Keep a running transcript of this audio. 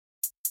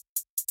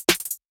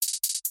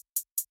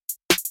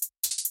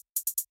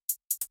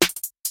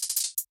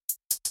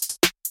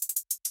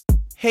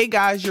Hey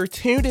guys, you're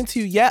tuned into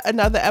yet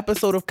another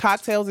episode of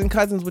Cocktails and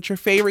Cousins with your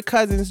favorite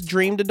cousins,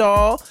 Dream the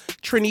Doll,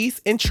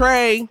 Trinice, and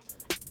Trey.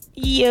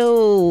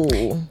 Yo.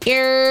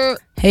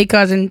 Hey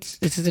cousins,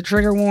 this is a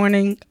trigger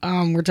warning.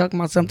 We're talking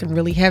about something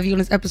really heavy on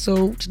this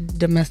episode,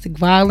 domestic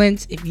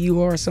violence. If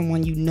you or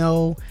someone you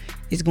know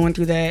is going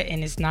through that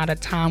and it's not a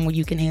time where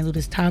you can handle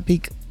this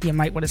topic, you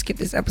might want to skip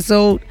this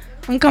episode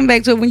and come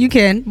back to it when you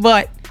can.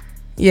 But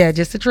yeah,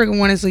 just a trigger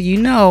warning so you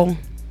know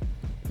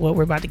what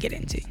we're about to get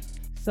into.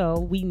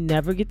 So we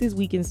never get this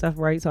weekend stuff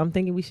right. So I'm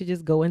thinking we should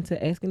just go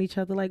into asking each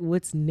other, like,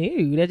 what's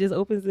new? That just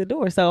opens the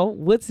door. So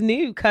what's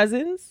new,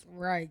 cousins?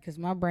 Right, because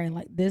my brain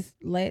like this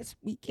last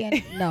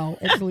weekend. No,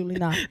 absolutely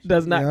not.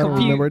 Does not I don't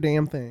compute. remember a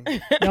damn thing.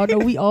 Y'all know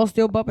we all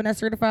still bumping that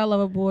certified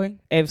lover boy.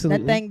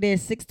 Absolutely. That thing did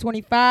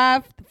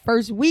 625 the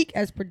first week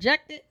as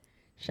projected.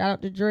 Shout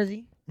out to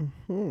Jersey.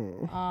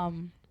 Mm-hmm. I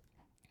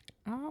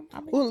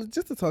mean, Well,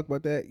 just to talk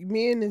about that,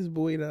 me and this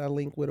boy that I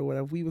link with or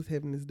whatever, we was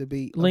having this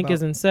debate. Link about,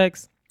 isn't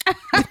sex.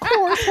 Of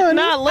course, honey.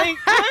 Not Link.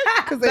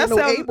 Because there's That no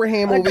sounds-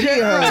 Abraham over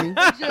here, honey.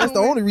 That's the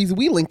only reason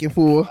we linking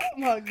for. oh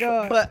my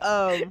God. But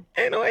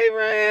Ain't no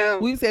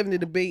Abraham. we was having a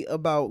debate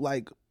about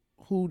like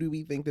who do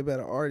we think the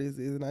better artist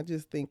is, and I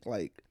just think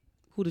like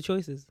Who the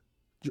choices?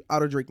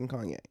 out of Drake and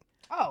Kanye.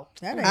 Oh,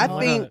 that ain't I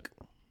hard. think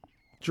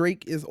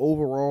Drake is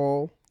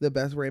overall the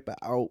best rapper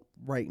out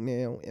right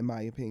now, in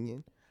my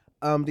opinion.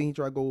 Then he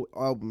tried to go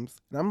albums,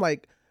 and I'm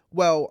like,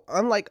 well,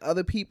 unlike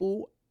other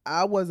people,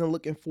 I wasn't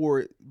looking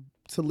forward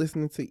to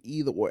listening to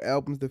either or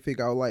albums to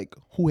figure out like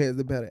who has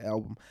the better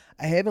album.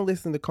 I haven't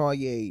listened to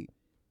Kanye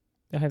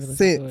I haven't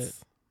listened to it.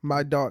 since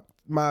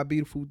my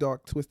beautiful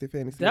dark twisted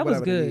fantasy. That was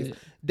whatever it is. good.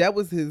 That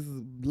was his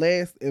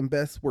last and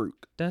best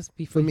work. That's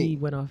before For me. he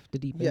went off the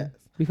deep end. Yes.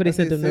 Before they I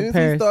said, sent as them soon to as he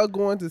Paris. started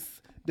going to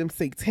them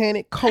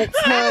satanic cults,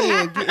 honey,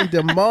 and getting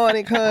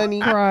demonic, honey,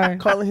 Right.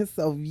 calling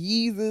himself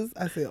Jesus,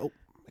 I said, oh,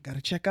 I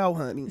gotta check out,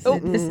 honey.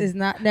 This is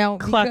not now.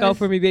 Clock because- out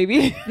for me,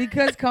 baby.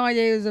 because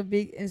Kanye was a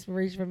big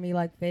inspiration for me,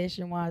 like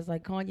fashion wise.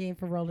 Like Kanye and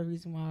Pharrell, the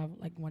reason why I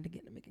like wanted to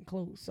get into making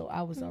clothes. So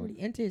I was already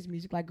into his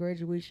music, like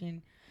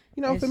Graduation.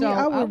 You know, And for so me,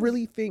 I I would was-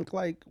 really think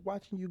like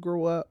watching you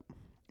grow up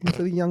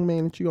into the young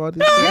man that you are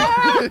today.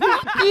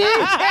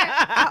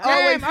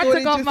 Damn, I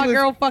took off my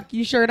girl "fuck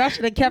you" shirt. I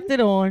should have kept it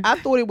on. I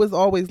thought it was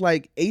always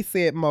like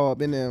ASAP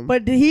Mob in them.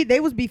 But they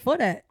was before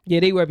that. Yeah,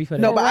 they were before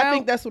that. no, but I Pharrell-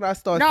 think that's when I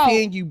started No.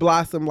 seeing you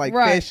blossom like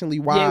Right. fashionably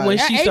wise. Yeah, when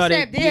she ASAP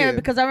started- did yeah.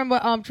 because I remember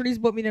Trinice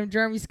bought me them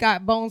Jeremy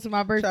Scott bones for my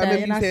I birthday, remember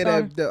and you I said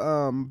saw. that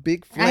the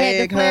big I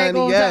had flag, the flag honey.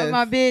 on top Yes. of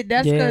my bed.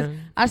 That's Yeah. because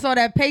I saw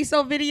that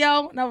peso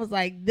video and I was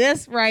like,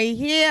 this right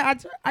here,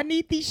 I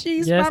need these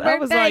shoes Yes, for my birthday. I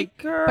was like,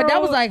 girl. But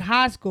that was like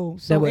high school.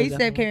 So That was ASAP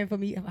definitely- came in for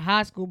me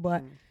high school,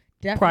 but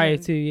definitely Prior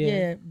to, yeah.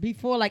 Yeah,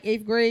 before like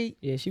 8th grade.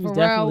 Yeah, she was Pharrell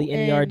definitely in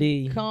and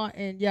ERD.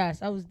 and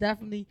yes, I was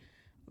definitely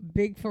a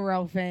big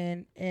Pharrell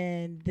fan,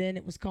 and then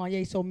it was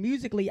Kanye. So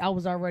musically, I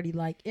was already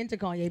like into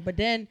Kanye, but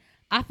then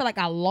I feel like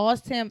I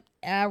lost him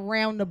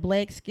around the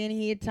black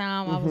skinhead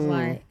time. I was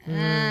like,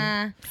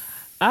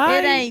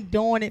 it ain't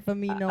doing it for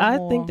me no I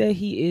more. think that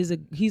he's a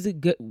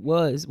good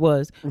was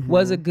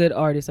a good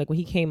artist. Like when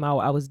he came out,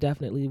 I was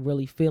definitely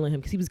really feeling him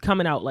because he was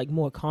coming out like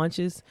more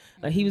conscious.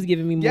 Like he was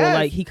giving me more Yes.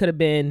 like he could have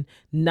been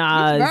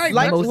Nas, very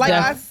like Mos like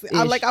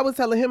Def-ish. I was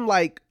telling him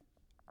like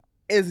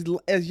as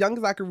young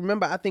as I can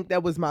remember, I think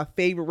that was my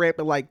favorite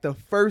rapper. Like the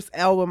first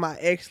album I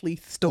actually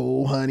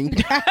stole, honey,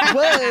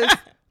 was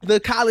the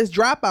College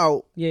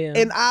Dropout. Yeah.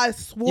 And I It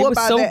swore was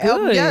by so that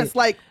album. good. Yes,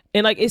 like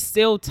And like it's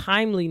still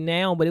timely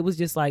now, but it was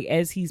just like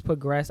as he's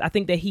progressed, I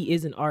think that he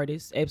is an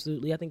artist.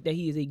 Absolutely, I think that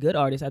he is a good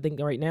artist. I think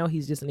that right now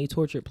he's just in a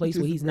tortured place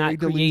where just he's very not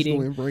delusional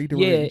creating. and very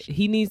Yeah, deranged.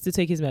 he needs to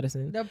take his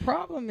medicine. the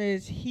problem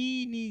is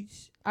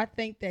I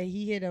think that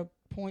he hit a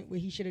point where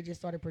he should have just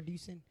started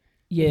producing.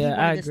 He Yeah, wanted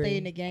I to agree. stay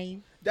in the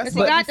game. That's 'Cause he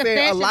what got I'm the saying.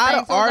 A fashion lot thing,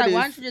 of so I was like, artists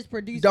why don't you just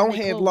produce don't and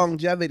make have clothes?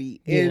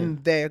 longevity in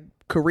their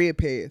career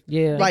path.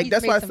 Yeah, Like, He's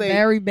that's made why I some say-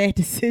 very bad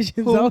decisions.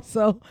 Who?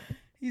 Also,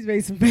 he's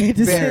made some bad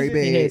decisions. Very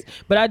bad. He has.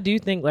 But I do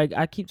think, like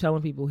I keep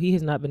telling people, he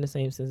has not been the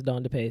same since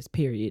Dawn to Pass.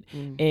 Period.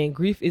 And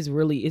grief is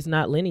really, it's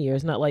not linear.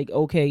 It's not like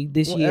okay,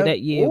 this year,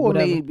 that year, or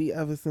whatever. maybe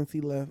ever since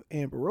he left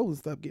Amber Rose and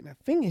stopped getting a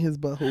finger in his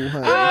butthole,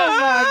 honey.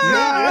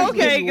 Ah, Maybe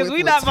okay, that's because what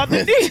we it not was. about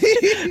to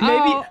do.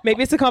 Oh.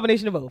 Maybe it's a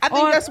combination of both. I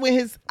think that's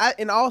when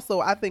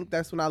I think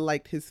that's when I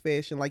liked his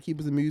fashion. Like he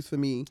was a muse for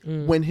me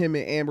when him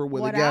and Amber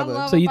were What I together.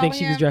 love So you about think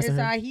she was him dressing is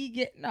him? how he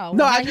get No,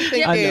 how I he just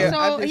get think- yeah, so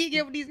I just- he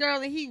get with these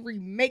girls and he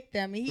remake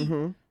them and he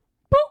Mhm.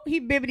 boop, he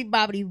bibbity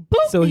bobbity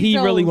boop. So he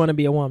these really hoes. want to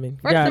be a woman.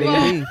 First Got of it.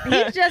 all,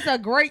 he's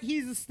just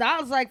he's a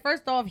stylist. Like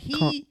first off,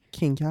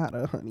 King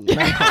Yada, honey. Not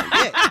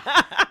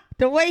Kanye.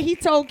 the way he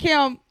told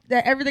Kim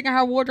that everything in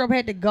her wardrobe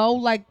had to go,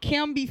 like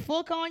Kim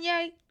before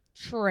Kanye,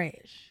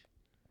 trash.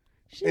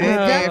 She was And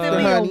definitely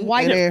after, a honey,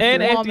 white and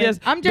and woman. after, yes,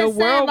 I'm the just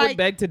saying, world like would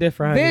beg to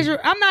differ. honey. visual.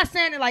 I'm not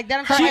saying it like that.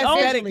 I'm Her saying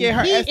aesthetic, visually. yeah,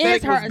 her He is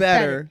aesthetic her was aesthetic.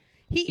 better.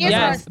 He is her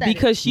Yes, aesthetic.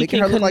 because she Making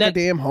can her look like a connect.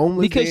 damn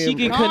homeless. Because she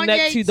can Kanye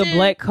connect to the too.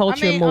 black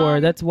culture I mean, more.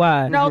 That's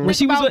why. no, When think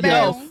she was about with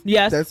Belle.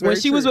 yes, That's when very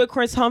she was true. with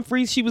Chris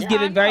Humphries, she was Yeah,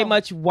 giving I very know.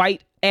 much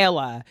white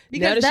ally.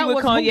 Because now that that she with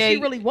was Kanye, who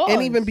she really was.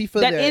 And even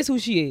before that is who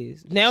she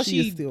is. Now she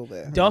is she's still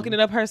there. darkening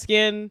up her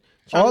skin.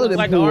 Trying All to of look them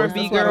like an whores.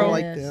 R&B That's why I girl. don't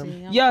like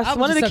them. Yes,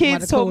 one of the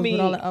kids told me.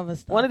 One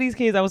One of these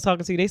kids I was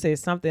talking to, they said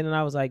something, and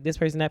I was like, this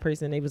person, that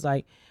person. They was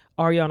like,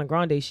 Ariana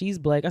Grande, she's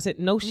black. I said,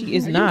 no, she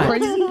is not.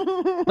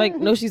 Like,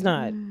 no, she's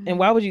not. And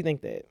why would you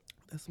think that?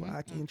 That's why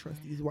I can't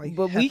trust these white.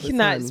 But we heifers,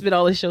 cannot honey. spend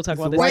all this show talking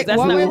about this. Wait, That's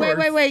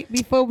not wait.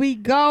 Before we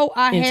go,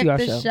 I Into our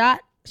had show. to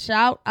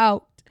shout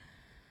out.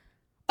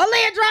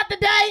 Aaliyah dropped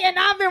today, and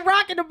I've been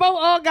rocking the boat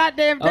all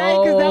goddamn day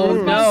because that was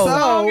my no.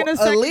 song in the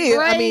second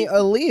grade.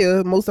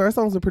 Aaliyah, most of her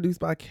songs are produced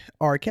by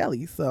R.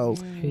 Kelly. So,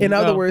 you in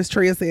other go. words,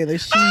 Trey is saying that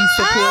she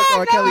supports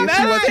R. Kelly and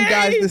she wants you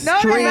guys to No,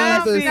 stream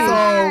no, the no.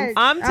 songs.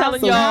 I'm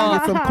telling So we y'all,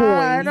 can get some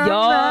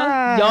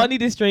coins. y'all need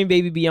to stream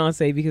Baby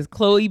Beyonce because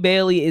Chloe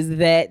Bailey is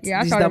that.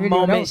 Yeah, I Just saw the the video,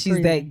 that moment was she's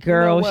crazy. that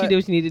girl. You know She what? did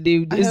what she need to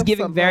do. I It's have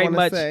giving something very I wanna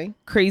much say.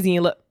 crazy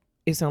and love.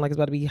 It sounds like it's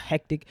about to be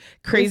hectic.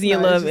 Crazy It's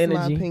and not, love it's just my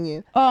energy.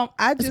 opinion.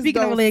 I just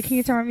speaking of don't- Aaliyah, can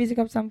you turn my music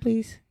up some,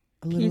 please?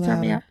 A Can little you turn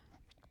me louder. up?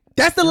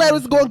 That's the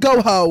letters gonna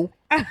go, ho.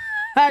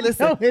 I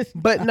Listen, know it's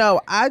but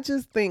no, I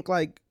just think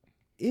like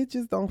it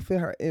just don't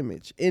fit her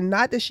image, and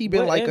not that she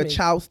been What like image? a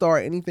child star or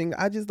anything.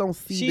 I just don't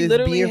see She this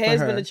literally being has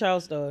for her. been a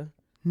child star.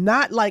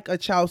 Not like a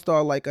child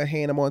star, like a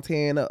Hannah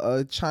Montana,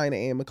 a China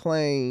Anne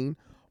McClain,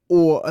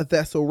 or a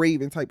Thessel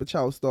Raven type of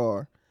child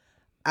star.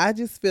 I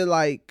just feel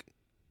like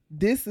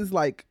this is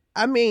like,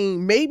 I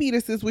mean, maybe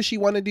this is what she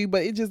want to do,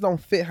 but it just don't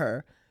fit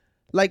her.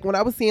 Like when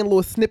I was seeing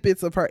little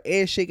snippets of her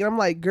ass shaking, I'm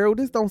like, girl,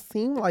 this don't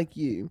seem like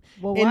you.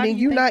 Well, And why then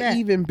do you you're think not that?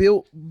 even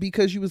built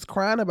because you was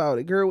crying about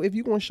it, girl. If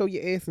you gonna show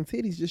your ass and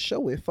titties, just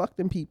show it. Fuck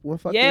them people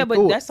and fuck Yeah, their but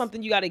thoughts. that's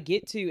something you got to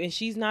get to. And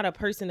she's not a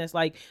person that's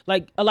like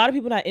a lot of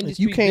people in that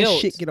industry You can't built.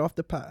 shit get off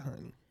the pot,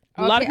 honey.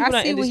 A lot of Okay, people in I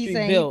that see what he's industry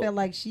saying. He built. felt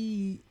like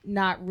she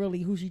not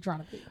really who she trying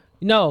to be.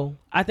 No,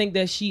 I think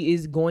that she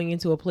is going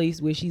into a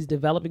place where she's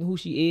developing who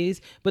she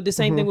is. But the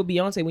same thing with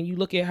Beyonce. When you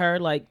look at her,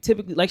 like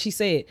typically, like she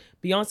said,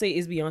 Beyonce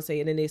is Beyonce,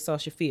 and then there's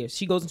Sasha Fierce.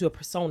 She goes into a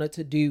persona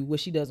to do what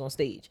she does on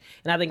stage,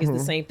 and I think it's the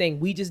same thing.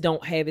 We just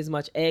don't have as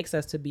much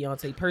access to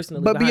Beyonce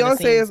personally. But behind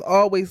the Beyonce scenes. is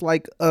always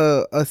like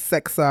a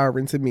sex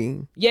siren to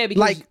me. Yeah,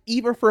 because Like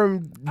even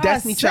from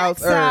Destiny sex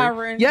Child's era.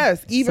 siren?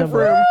 Yes, even Symbol.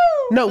 from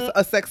no,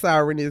 a sex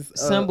siren is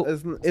Symbol.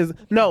 is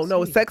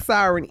no, a sex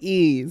siren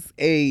is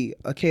a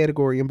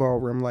category in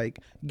ballroom, like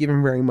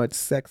giving very much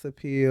sex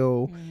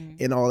appeal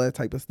and all that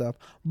type of stuff.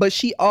 But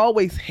she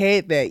always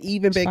had that,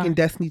 even back in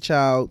Destiny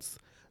Child's,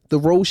 the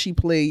role she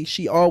played,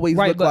 she always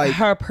right, looked but like.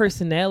 her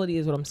personality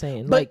is what I'm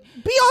saying. But Like,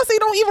 Beyonce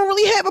don't even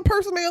really have a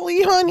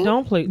personality, honey.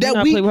 don't play. Do That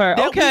not we- play with her.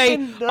 that we Okay,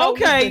 can- no,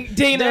 okay, listen,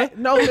 Dina.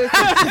 listen.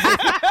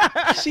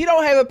 She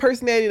don't have a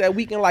personality that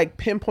we can like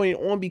pinpoint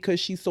on because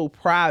she's so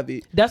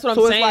private. That's what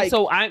So I'm it's saying. like,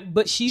 So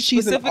but she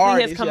she's an specifically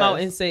has artist, come out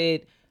yes. and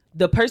said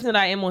the person that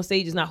I am on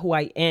stage is not who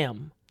I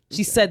am.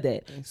 She said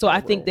that. So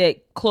I think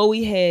that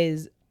Chloe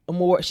has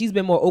she's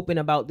been more open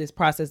about this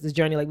process, this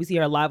journey. Like we see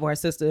her live with her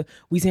sister.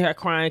 We see her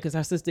crying because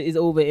her sister is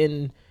over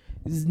in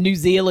New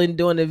Zealand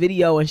doing the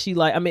video, and she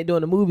like, I meant doing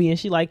the movie, and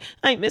she like,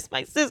 I miss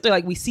my sister.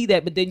 Like we see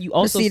that, but then you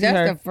also see, see that's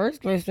her. the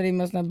first place that they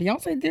must know.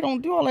 Beyonce, they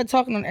don't do all that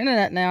talking on the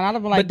internet now. I'd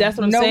have been like, But that's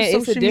what I'm no saying.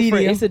 It's a social different,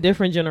 media. it's a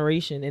different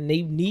generation, and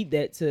they need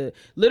that to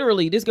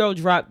literally. This girl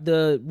dropped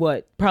the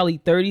probably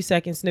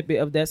 30-second snippet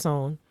of that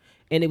song,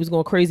 and it was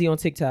going crazy on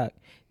TikTok.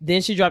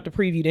 Then she dropped a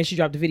preview. Then she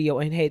dropped the video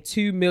and had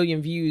 2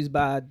 million views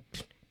by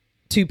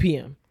 2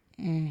 p.m.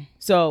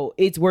 So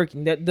it's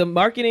working. The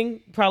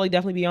marketing, probably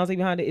definitely Beyonce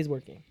behind it, is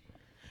working.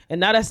 And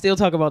now I still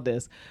talk about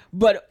this,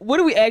 but what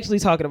are we actually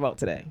talking about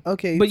today?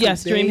 Okay, but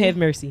yes, today- stream Have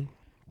Mercy.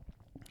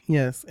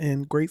 Yes,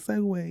 and great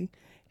segue.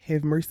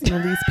 Have mercy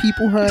on these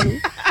people, honey,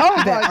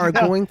 that are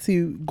going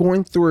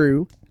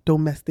through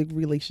domestic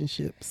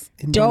relationships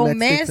and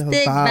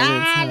domestic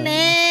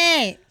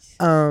honey.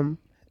 violence.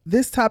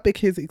 This topic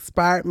has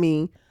inspired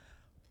me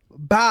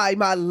by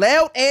my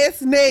loud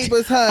ass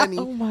neighbors, honey.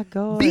 Oh my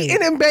god!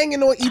 Beating and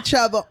banging on each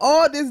other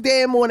all this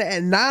damn morning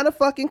at 9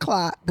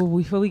 o'clock. But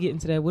before we get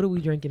into that, what are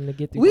we drinking to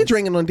get through? We this?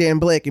 drinking on damn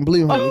Black and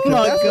Blue, honey. 'cause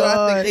my that's what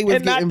I think they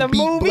was God. And not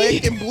getting the beat. movie?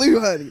 Black and Blue,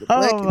 honey. The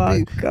Black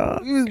and Blue.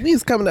 God! We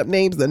was coming up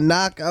names to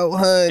knockout,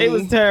 honey. It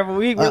was terrible.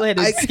 We really had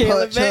to Ice scale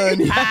it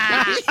punch,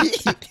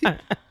 back. honey.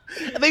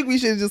 I think we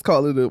should just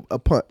call it a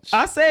punch.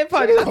 I said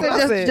punch.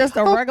 I said Just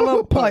a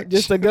regular punch.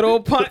 just a good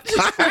old punch.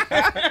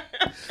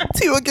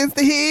 2 against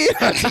the head.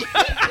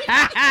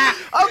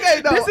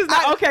 Okay, no. This is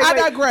not okay. I wait.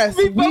 digress.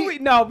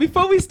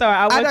 Before we start,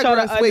 I want y'all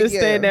to digress. Wait,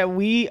 understand yeah. that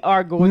we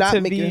are going Not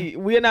to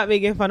making- we are not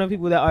making fun of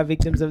people that are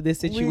victims of this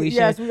situation.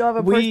 yes, we all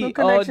have a personal all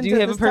connection do to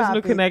have a this personal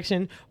topic.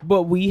 connection,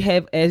 but we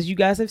have, as you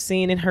guys have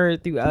seen and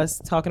heard through us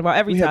talking about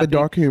every We have a topic,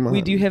 dark humor, We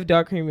honey. do have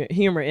dark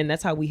humor, and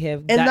that's how we have.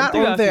 And gotten not through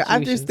only our that, I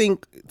just situations.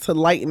 think to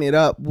lighten it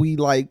up, we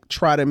like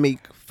try to make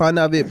fun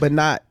of it, but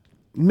not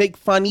make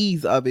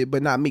funnies of it,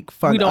 but not make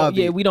fun we don't. of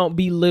Yeah, it. we don't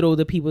belittle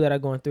the people that are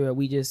going through it.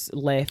 We just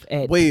laugh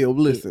at. Well,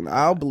 listen,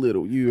 I'll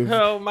belittle you if,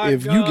 Oh my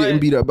if you God. getting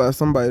beat up by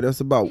somebody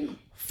that's about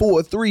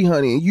 4'3",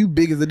 honey, and you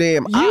big as a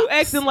damn ox. You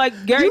acting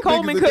like Gary You big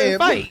Coleman as a couldn't damn-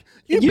 fight.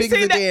 You big as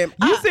seen a that? damn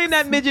You ox. seen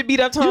that midget beat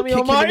up You Tommy kick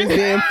him in O'Mara? his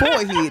damn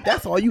forehead.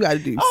 That's all you got to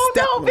do. Oh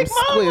Step no, on Big him,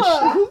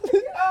 squish.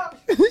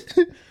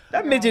 Mama!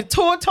 That midget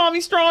tore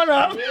Tommy Strong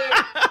up.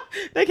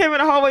 They came in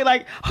the hallway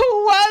like, who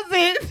was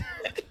it?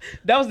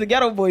 That was the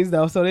Ghetto Boys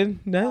though. So then,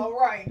 All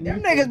right,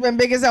 them niggas been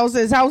big as hell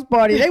since house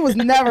party. They was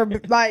never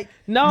like.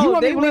 no, you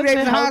want me they to believe wasn't they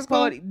was in in high house school?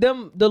 party.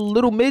 Them the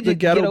little midget The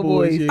Ghetto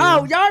Boys, yeah.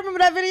 Oh, y'all remember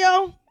that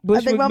video? I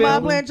think my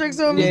mom playing tricks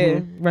on me. Yeah,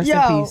 rest in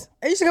Yo, peace.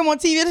 it used to come on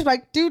TV. It's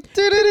like do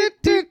do do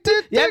do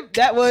do. Yep,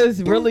 that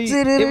was really,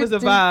 it was a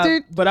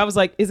vibe. But I was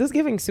like, is this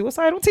giving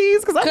suicidal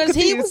tease? Because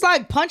he was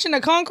like punching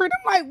the concrete.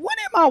 I'm like, what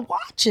am I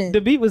watching?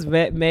 The beat was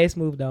mad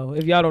smooth though.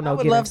 If y'all don't know, I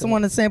would get love into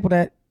someone it. to sample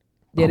that.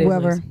 Yeah, it is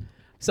whoever. nice.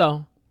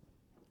 So,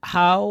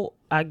 how,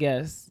 I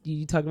guess,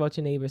 you talked about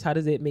your neighbors. How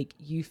does it make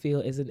you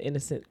feel as an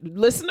innocent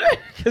listener?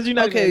 Because you're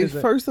not even Okay,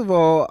 innocent. first of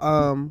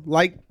all,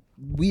 like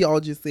we all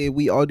just said,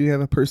 we all do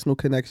have a personal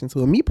connection to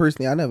it. Me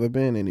personally, I never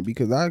been in it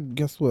because I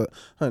guess what,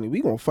 honey,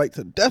 we gonna fight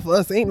to death for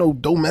us. Ain't no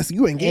domestic.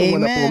 You ain't getting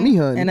one up on me,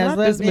 honey. And as Not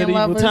this lesbian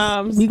medieval lovers,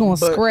 times, we gonna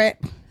but-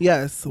 scrap.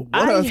 yes, one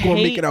I of us gonna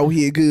make hate- it out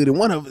here good, and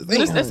one of us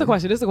ain't. That's the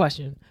question. This is the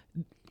question.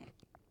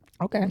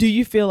 Okay. Do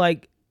you feel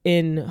like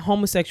in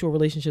homosexual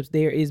relationships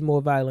there is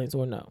more violence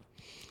or no?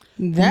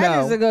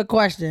 That is No. a good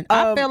question.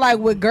 I feel like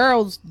with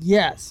girls,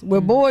 yes.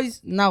 With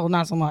boys, no,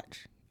 not so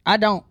much. I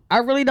don't. I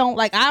really don't.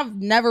 Like, I've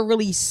never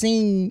really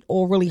seen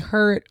or really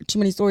heard too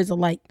many stories of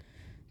like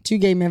two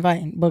gay men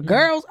fighting. But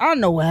girls, I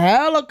know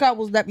hella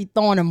couples that be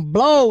throwing them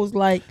blows.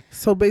 Like,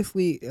 So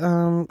basically,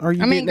 are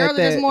you I mean, getting at girls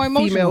are just that more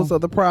emotional. females are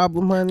the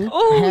problem, honey?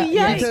 Oh,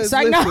 yes. Because,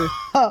 like, no.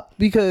 listen,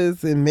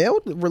 because in male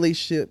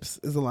relationships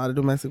is a lot of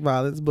domestic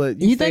violence, but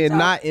You you think saying so?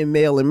 not in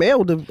male and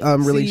male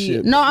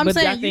relationships. no, I'm But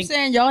I saying you think-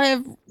 saying y'all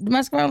have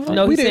domestic violence.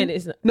 No, We he's saying didn't.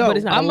 it's not, No, but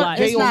it's not I'm a not- lot.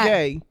 gay it's on not.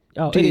 gay,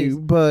 Oh, it do, is.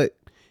 but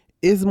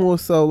it's more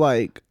so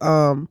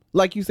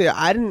like you said,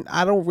 I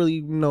don't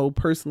really know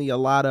personally a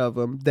lot of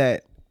them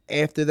that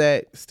after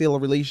that still a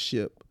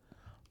relationship.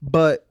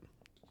 But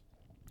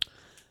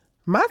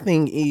my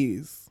thing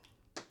is,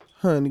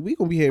 honey, we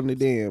gonna be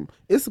having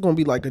it's gonna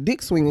be like a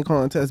dick swinging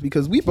contest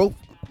because we both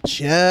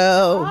chill.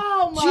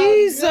 Oh my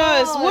Jesus,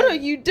 God. what are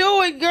you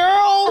doing,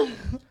 girl?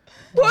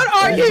 What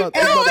are you It's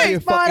about to be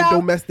a Spot fucking out.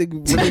 domestic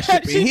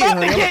relationship in here,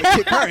 honey. I'm gonna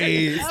kick her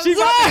ass. She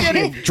about to get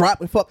it. She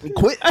drop and fucking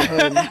quit,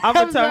 honey. I'm gonna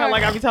tell her sorry.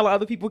 like I be telling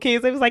other people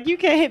kids. They was like, you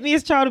can't hit me.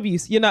 It's child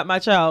abuse. You're not my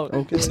child.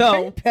 Okay.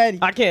 So Petty.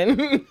 I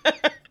can.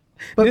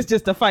 It's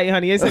just a fight,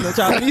 honey. It's no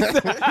child abuse.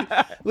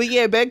 But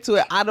yeah, back to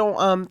it. I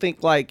don't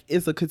think like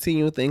it's a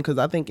continual thing because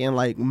I think in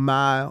like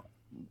my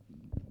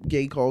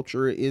gay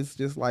culture, it's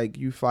just like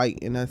you fight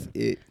and that's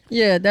it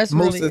Yeah, that's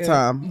most really of the it.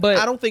 time. But- But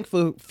I don't think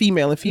for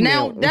female and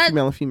female, Now, that-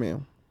 female and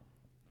female.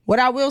 What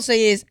I will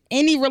say is,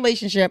 any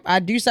relationship, I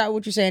do side with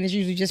what you're saying, is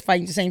usually just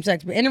fighting the same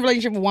sex. But any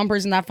relationship with one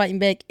person not fighting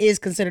back is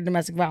considered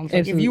domestic violence. Like,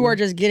 if Absolutely. you are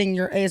just getting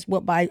your ass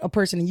whooped by a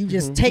person and you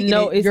just taking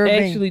No, it, it's you're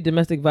actually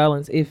domestic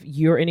violence if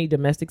you're in a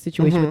domestic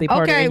situation with a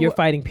partner Okay, and you're well-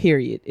 fighting,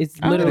 period. It's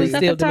Oh, literally is that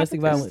still the domestic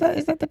topic? violence.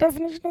 Is that the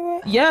definition of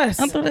that? Yes.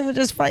 I thought they were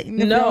just fighting. if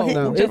y'all No, hitting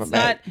each other it's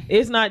back. not.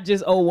 It's not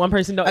just one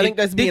person. No, I think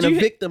that's being a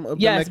victim of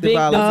domestic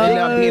violence and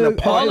not being a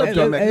part all of of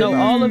domestic no,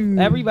 violence. all of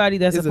everybody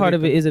that's Is a a part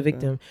of it victim. is a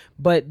victim.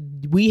 But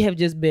we have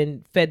just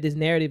been fed this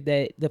narrative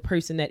that the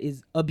person that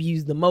is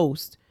abused the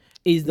most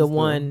is the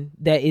one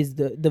that is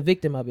the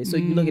victim of it. So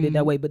you look at it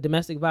that way. But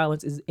domestic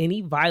violence is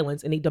any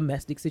violence in a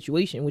domestic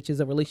situation, which is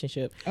a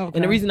relationship. Okay.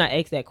 And the reason I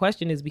ask that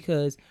question is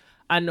because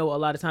I know a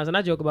lot of times, and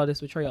I joke about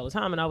this with Trey all the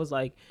time, and I was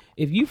like,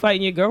 if you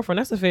fighting your girlfriend,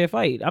 that's a fair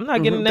fight. I'm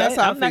not getting That's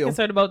that. how I I'm not feel.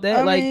 concerned about that.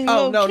 I like, mean,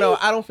 Oh low no,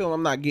 key. I don't feel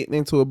I'm not getting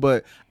into it,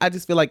 but I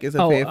just feel like it's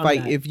a Oh, fair I'm fight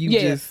not. if you Yeah.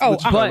 just. Oh,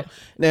 what you but, call it?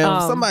 Now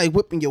if somebody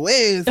whipping your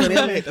ass and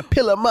they have to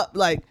pill them up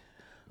like.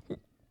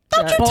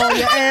 Don't you Ball touch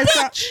your my ass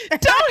bitch.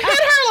 don't hit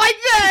her like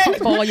that.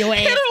 Ball your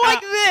Hit ass her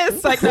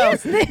like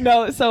this. Like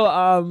no.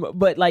 So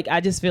but like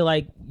I just feel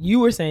like you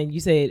were saying, you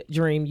said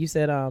Dream, you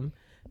said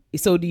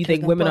so do you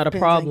think them women are the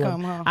puff pins ain't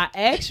problem? come, huh? I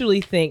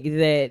actually think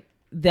that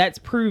that's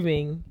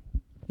proving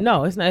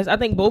no, it's not. I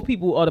think both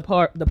people are the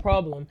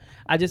problem.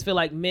 I just feel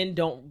like men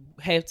don't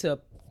have to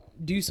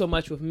do so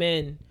much with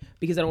men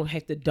because they don't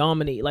have to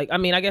dominate. Like I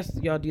mean, I guess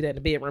y'all do that in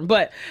the bedroom,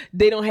 but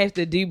they don't have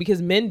to do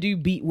because men do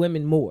beat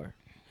women more.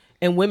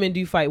 And women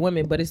do fight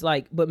women, but it's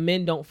like, but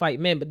men don't fight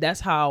men. But that's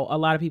how a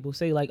lot of people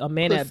say, like, a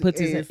man that puts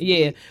his,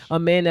 Pussy ass bitch. a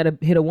man that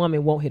hit a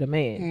woman won't hit a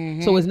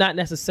man. So it's not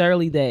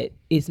necessarily that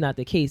it's not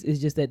the case. It's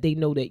just that they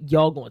know that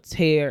y'all gonna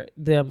tear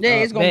them. Yeah,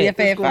 it's gonna be a back.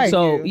 fair fight.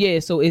 So yeah,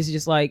 so it's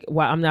just like,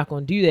 well, I'm not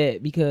gonna do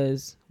that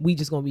because we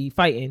just gonna be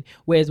fighting.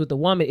 Whereas with the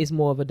woman, it's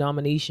more of a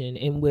domination,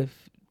 and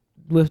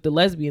with the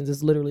lesbians,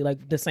 it's literally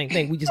like the same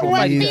thing. We just gonna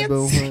fight Yeah, them.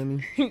 bro,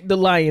 honey. The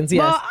lions,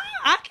 yes. Well,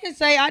 I can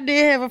say I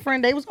did have a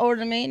friend. They was older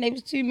than me, and they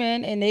was two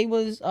men, and they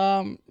was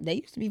they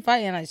used to be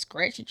fighting, like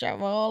scratch each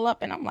other all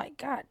up, and I'm like,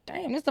 God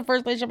damn, this is the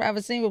first relationship I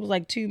ever seen. It was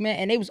like two men,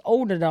 and they was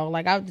older though.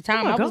 Like at the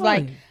time, my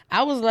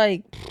I was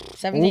like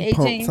 17, Old 18.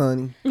 punks,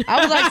 honey.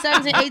 I was like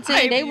 17, 18.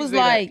 hate They when you was say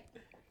that. like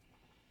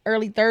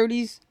early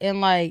 30s,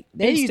 and like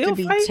they And used to still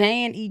be fighting?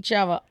 tearing each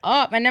other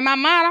up. And in my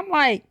mind, I'm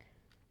like,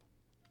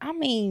 I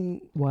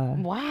mean, Why?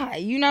 why?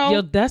 You know,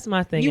 Yo, that's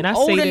my thing. you And I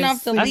old say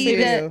enough this, to I leave say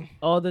that. this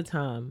all the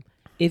time.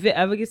 If it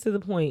ever gets to the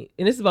point,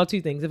 and this is about two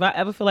things. If I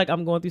ever feel like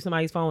I'm going through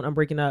somebody's phone, I'm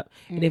breaking up.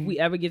 And if we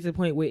ever get to the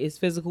point where it's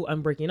physical,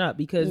 I'm breaking up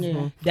because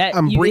that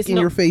I'm it's breaking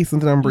no- your face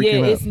until I'm breaking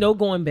yeah, up. it's no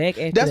going back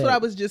after That's that. what I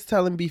was just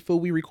telling before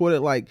we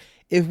recorded. Like,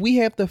 if we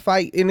have to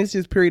fight, and it's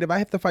just period, if I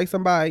have to fight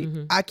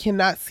somebody, I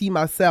cannot see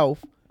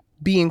myself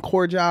being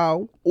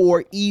cordial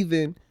or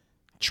even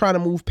trying to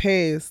move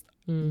past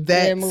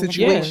that moving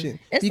situation.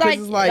 It's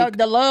Because like,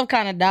 the love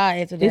kind of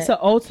died after that. It's an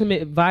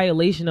ultimate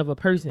violation of a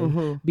person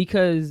Mm-hmm.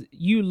 because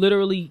you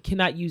literally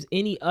cannot use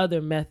any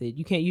other method.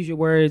 You can't use your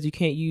words. You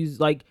can't use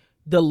like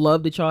the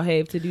love that y'all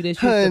have to do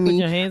this. You have to put honey,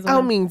 your hands I on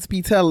don't them. mean to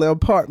be telling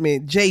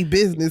apartment J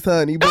business,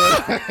 honey, but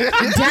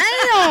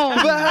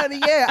Damn. but honey,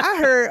 yeah, I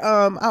heard,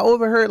 I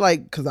overheard,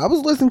 like, cause I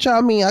was listening to y'all.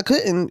 I mean,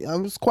 I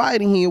was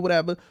quiet in here,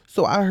 whatever.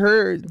 So I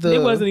heard the.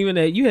 It wasn't even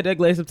that. You had that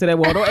glass up to that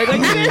wall. Don't act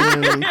like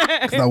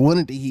that. Cause I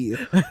wanted to hear,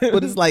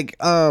 but it's like,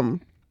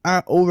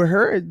 I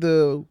overheard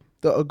the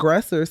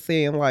aggressor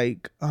saying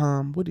like,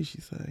 what did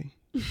she say?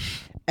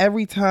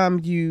 Every time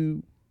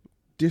you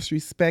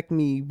disrespect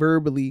me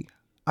verbally,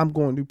 I'm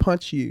going to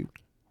punch you.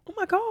 Oh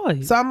my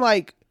God. So I'm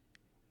like,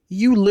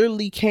 you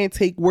literally can't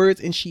take words.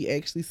 And she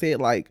actually said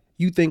like,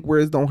 you think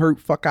words don't hurt?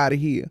 Fuck out of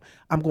here.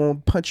 I'm going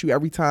to punch you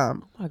every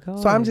time. Oh my God.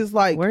 So I'm just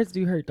like, words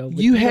do hurt though. But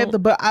you have don't- the,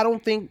 but I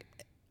don't think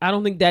I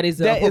don't think that is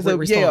that is a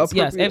response.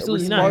 Yes, appropriate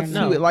absolutely not. response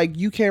No. to it. Like,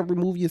 you can't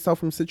remove yourself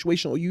from a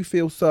situation, or you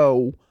feel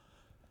so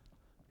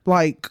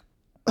like,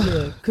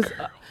 Yeah, because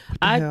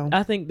hell?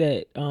 I think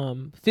that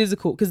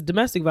physical, because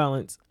domestic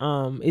violence,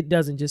 it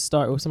doesn't just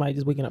start with somebody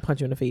just waking up,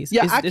 punch you in the face.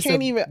 yeah, It's I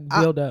can't a even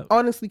build I up.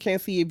 honestly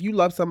can't see if you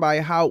love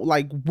somebody how,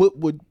 like, what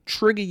would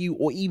trigger you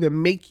or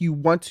even make you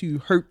want to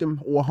hurt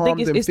them or I harm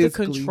think them it's the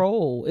physically.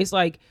 control. It's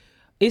like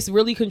it's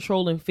really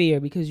control and fear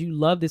because you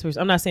love this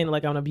person. I'm not saying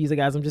like I'm an abuser,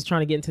 guys. I'm just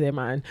trying to get into their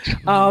mind.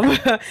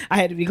 I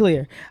had to be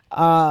clear.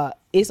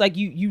 It's like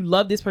you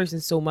love this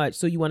person so much,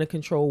 so you want to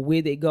control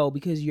where they go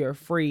because you're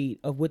afraid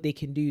of what they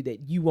can do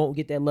that you won't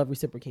get that love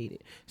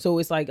reciprocated. So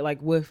it's like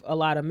with a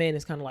lot of men,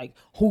 it's kind of like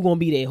who gonna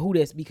be there, who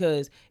this,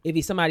 because if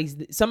it's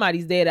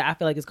somebody's there that I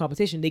feel like it's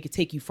competition, they could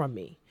take you from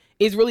me.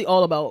 It's really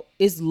all about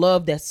it's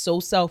love that's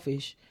so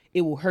selfish.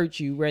 It will hurt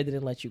you rather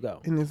than let you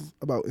go. And it's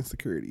about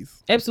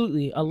insecurities.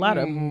 Absolutely. A lot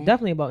of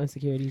definitely about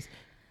insecurities.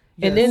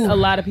 And then a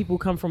lot of people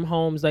come from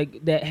homes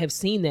like that have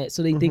seen that.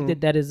 So they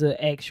think that is an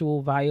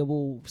actual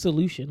viable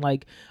solution.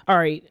 Like, all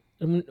right,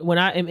 when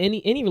I am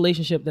any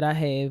relationship that I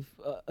have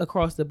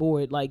across the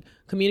board, like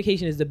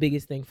communication is the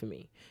biggest thing for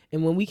me.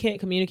 And when we can't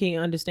communicate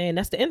and understand,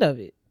 that's the end of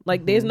it.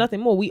 Like there's nothing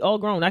more. We all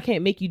grown. I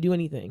can't make you do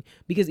anything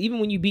because even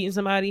when you beating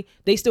somebody,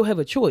 they still have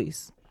a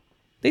choice.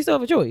 They still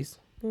have a choice.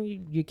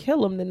 You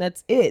kill them, then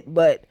that's it.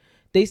 But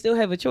they still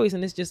have a choice,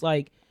 and it's just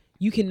like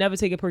you can never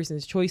take a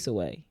person's choice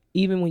away,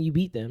 even when you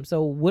beat them.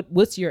 So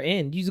what's your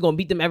end? You just gonna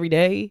beat them every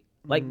day?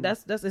 Like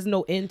that's there's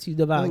no end to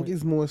the I violence. think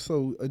it's more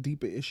so a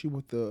deeper issue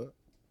with the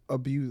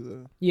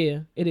abuser. Yeah,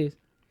 it is.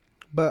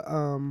 But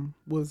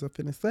what was I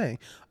finna say?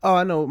 Oh,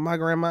 I know my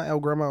grandma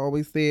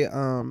always said,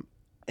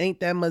 ain't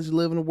that much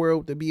love in the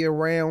world to be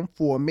around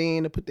for a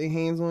man to put their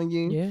hands on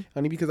you. Yeah.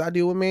 Honey, because I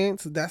deal with men,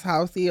 so that's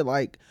how I see it.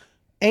 Like,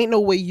 ain't no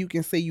way you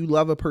can say you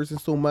love a person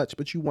so much,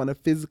 but you want to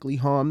physically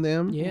harm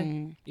them.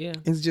 Yeah, yeah.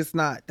 It's just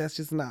not. That's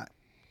just not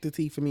the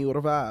tea for me or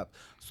the vibe.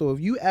 So if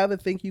you ever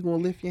think you're gonna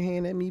lift your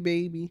hand at me,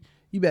 baby,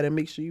 you better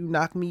make sure you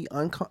knock me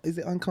is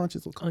it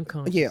unconscious or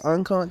Unconscious. Yeah,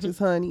 unconscious,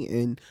 honey,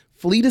 and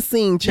flee the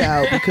scene,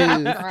 child.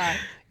 Because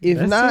if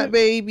That's not, it.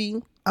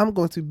 baby, I'm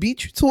going to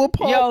beat you to a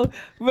pulp. Yo,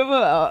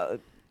 remember,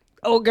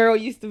 old girl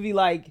used to be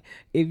like,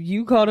 if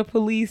you call the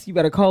police, you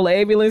better call the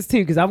ambulance too,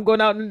 because I'm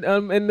going out in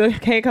the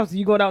handcuffs,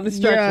 you going out in the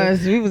stretcher.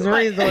 Yes, we was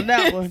raised on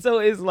that one. So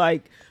it's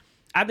like,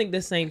 I think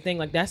the same thing.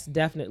 Like that's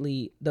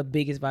definitely the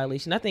biggest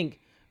violation. I think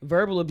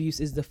verbal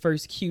abuse is the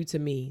first cue to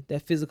me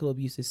that physical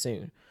abuse is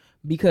soon,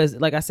 because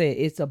like I said,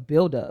 it's a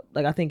buildup.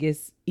 Like I think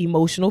it's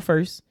emotional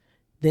first,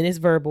 then it's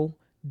verbal,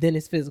 then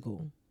it's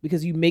physical.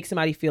 Because you make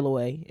somebody feel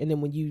away, and then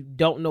when you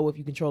don't know if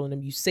you're controlling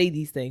them, you say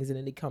these things, and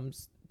then it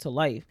comes to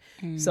life.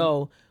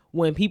 So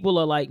when people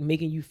are like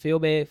making you feel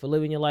bad for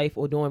living your life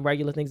or doing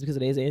regular things because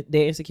of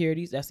their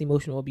insecurities, that's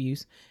emotional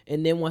abuse.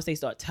 And then once they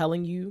start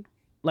telling you,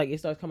 like it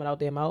starts coming out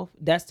their mouth,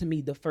 that's to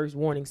me the first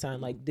warning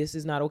sign. Like this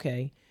is not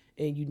okay,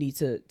 and you need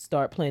to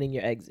start planning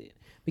your exit.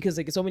 Because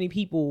like so many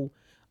people.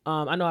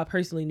 I know I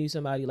personally knew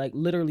somebody like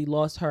literally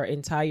lost her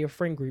entire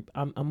friend group.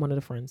 I'm one of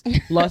the friends.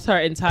 Lost her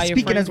entire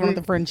Speaking friend as one of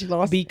group the friends she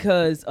lost.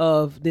 because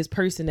of this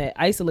person that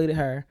isolated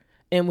her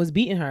and was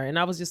beating her. And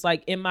I was just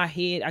like in my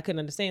head, I couldn't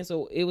understand.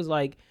 So it was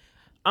like,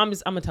 I'm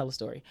gonna tell a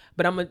story,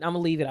 but I'm gonna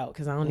leave it out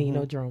because I don't need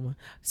no drama.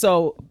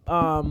 So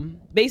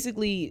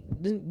basically,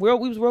 we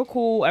was real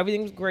cool.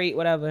 Everything was great,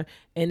 whatever.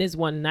 And this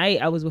one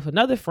night, I was with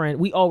another friend.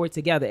 We all were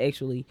together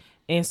actually,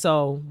 and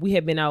so we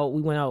had been out.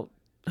 We went out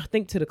I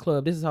think to the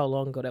club. This is how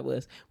long ago that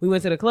was. We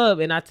went to the club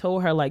and I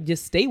told her like,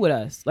 just stay with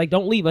us. Like,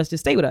 don't leave us.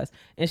 Just stay with us.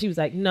 And she was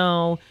like,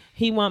 no,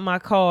 he want my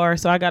car.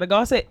 So I got to go.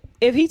 I said,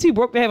 if he too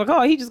broke to have a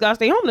car, he just got to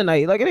stay home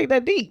tonight. Like, it ain't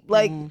that deep.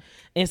 Like,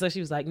 and so she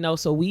was like, no.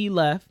 So we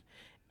left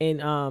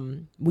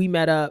and we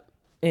met up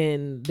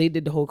and they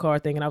did the whole car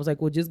thing. And I was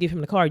like, well, just give him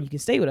the car and you can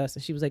stay with us.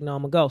 And she was like, no,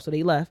 I'm gonna go. So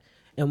they left.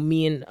 And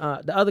me and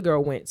the other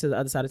girl went to the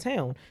other side of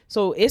town.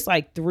 So it's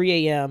like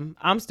 3 a.m.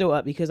 I'm still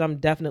up because I'm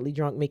definitely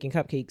drunk making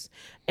cupcakes.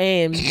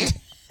 And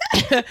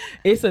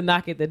it's a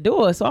knock at the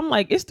door. So I'm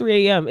like, it's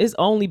 3 a.m. It's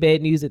only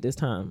bad news at this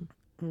time.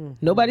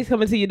 Nobody's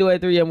coming to your door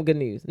at 3 a.m. with good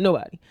news.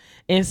 Nobody.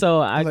 And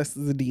so unless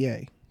it's a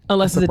DA.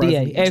 Unless it's a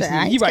DA.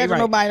 Absolutely. You're right.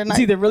 Nobody it's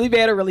either really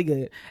bad or really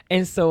good.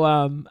 And so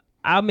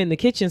I'm in the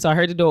kitchen. So I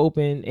heard the door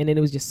open and then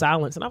it was just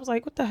silence. And I was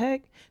like, what the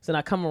heck? So then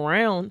I come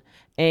around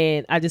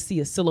and I just see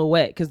a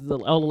silhouette because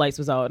all the lights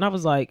was out. And I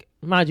was like,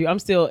 mind you, I'm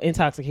still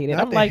intoxicated.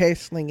 Not I'm the like, head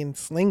slinging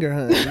slinger,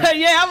 honey.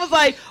 yeah, I was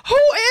like, who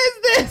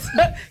is this?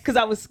 Because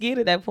I was scared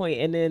at that point.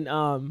 And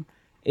then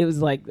it was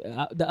like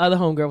the other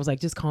homegirl was like,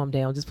 just calm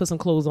down. Just put some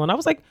clothes on. I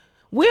was like,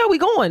 where are we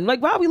going?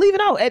 Like, why are we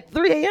leaving out at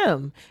 3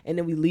 a.m.? And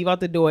then we leave out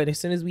the door. And as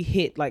soon as we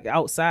hit like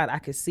outside, I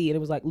could see it. It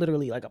was like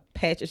literally like a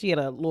patch. She had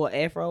a little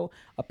afro,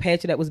 a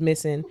patch that was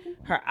missing.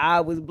 Her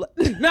eye was,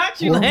 not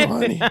you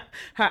laughing.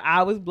 Her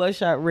eye was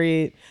bloodshot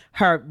red.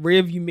 Her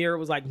rear view mirror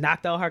was like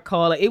knocked out her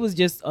car. Like, it was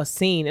just a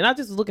scene. And I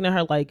just was looking at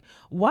her like,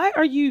 why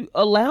are you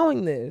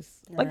allowing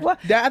this? Like, what?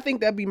 I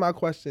think that'd be my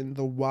question.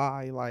 The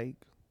why, like.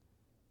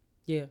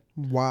 Yeah.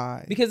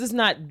 Why? Because it's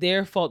not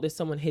their fault that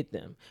someone hit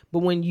them. But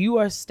when you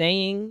are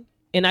staying,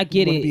 and I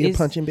get it, it's,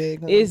 punching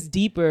bag, it's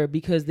deeper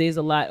because there's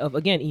a lot of,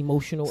 again,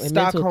 emotional and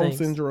mental things. Stockholm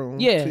syndrome.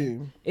 Yeah,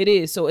 too. It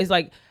is. So it's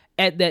like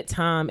at that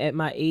time, at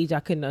my age, I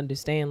couldn't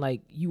understand,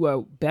 like, you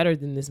are better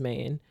than this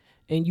man.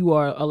 And you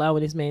are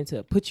allowing this man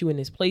to put you in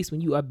this place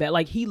when you are bad.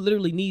 Like, he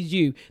literally needs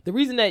you. The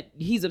reason that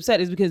he's upset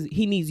is because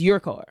he needs your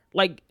car.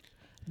 Like,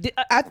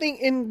 I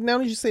think, and now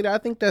that you say that, I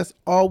think that's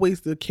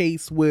always the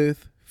case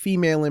with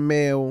female and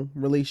male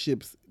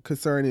relationships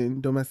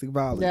concerning domestic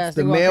violence. Yes,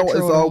 the male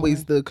is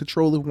always the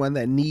controlling one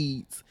that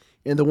needs,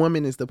 and the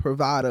woman is the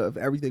provider of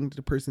everything that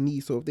the person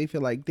needs. So if they feel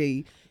like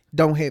they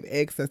don't have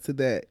access to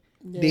that,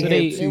 they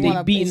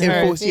beating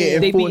her.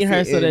 They beating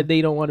her so that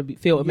they don't want to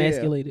feel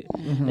emasculated,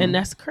 and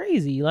that's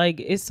crazy. Like,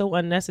 it's so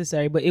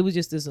unnecessary. But it was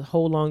just this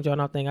whole long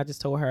drawn out thing. I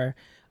just told her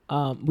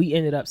we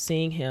ended up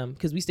seeing him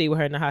because we stayed with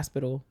her in the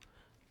hospital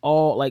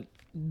all like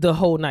the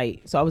whole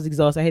night. So I was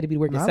exhausted. I had to be to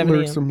work at 7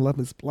 a.m. Some Love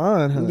is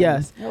Blind, honey.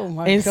 Yes. Oh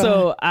my and God.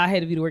 So I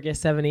had to be to work at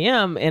 7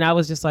 a.m. and I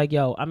was just like,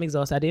 yo, I'm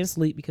exhausted. I didn't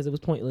sleep because it was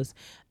pointless.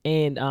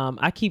 And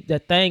I keep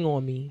that thing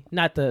on me,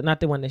 not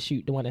the one that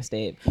shoot, the one that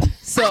stab.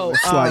 So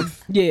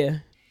yeah,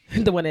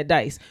 the one that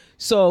dice.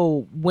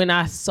 So when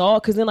I saw,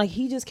 because then like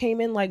he just came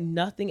in like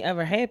nothing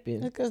ever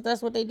happened. Because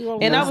that's what they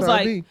do. And I was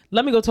like,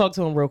 let me go talk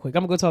to him real quick.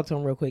 I'm gonna go talk to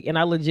him real quick. And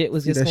I legit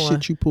was just that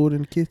shit you pulled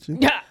in the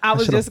kitchen. Yeah, I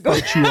was just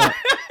going.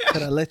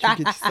 Could I let you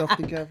get yourself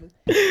together?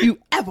 You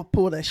ever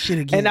pull that shit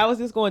again? And I was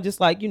just going, just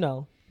like,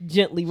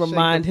 gently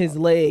remind his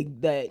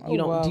leg that you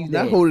don't do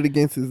that. Not hold it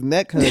against his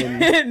neck,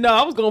 honey. No,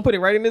 I was gonna put it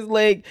right in his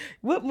leg.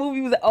 What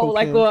movie was that? Oh,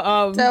 like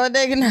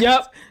Talladega Nights.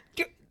 Yep.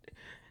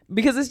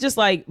 Because it's just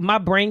like my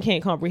brain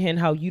can't comprehend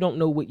how you don't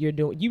know what you're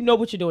doing. You know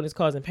what you're doing is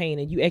causing pain,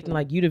 and you acting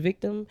like you the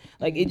victim.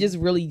 Like, it just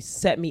really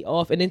set me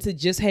off. And then to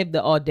just have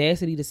the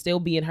audacity to still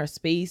be in her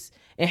space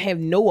and have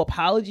no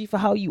apology for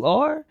how you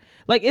are.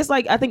 Like, it's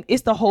like, I think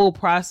it's the whole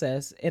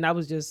process. And I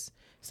was just,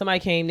 somebody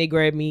came, they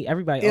grabbed me.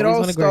 Everybody always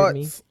want to grab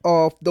me. It all starts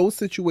off, those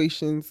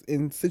situations,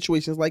 and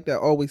situations like that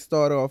always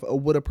start off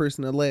of what a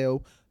person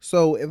allow.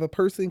 So if a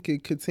person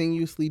could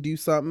continuously do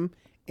something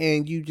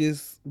and you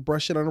just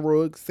brush it on the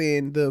rug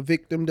saying the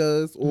victim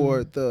does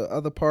or the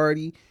other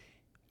party,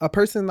 a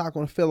person's not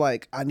going to feel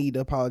like I need to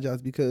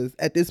apologize, because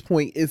at this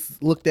point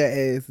it's looked at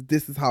as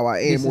this is how I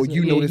am, or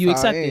you know this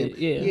how I am.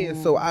 Yeah,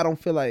 so I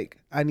don't feel like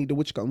I need to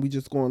we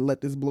just going to let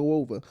this blow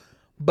over.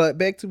 But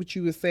back to what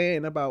you were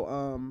saying about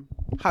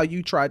how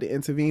you tried to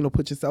intervene or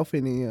put yourself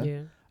in there.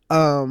 Yeah.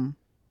 I'm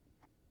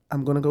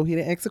going to go ahead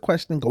and ask a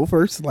question and go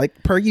first,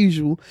 like per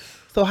usual.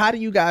 So how do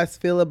you guys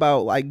feel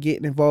about like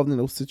getting involved in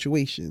those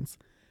situations?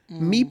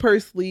 Me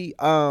personally,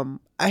 I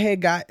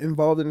had got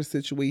involved in a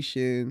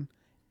situation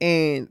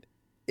and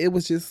it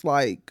was just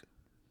like,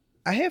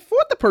 I had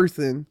fought the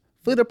person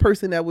for the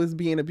person that was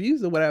being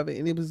abused or whatever.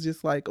 And it was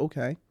just like,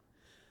 okay,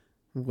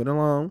 went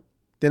along.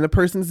 Then the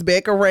person's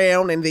back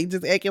around and they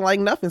just acting like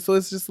nothing. So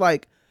it's just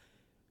like,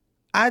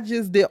 I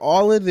just did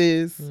all of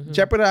this,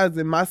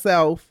 jeopardizing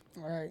myself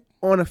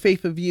on a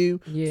faith of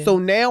you. Yeah. So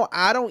now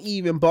I don't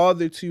even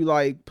bother to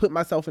like put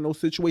myself in those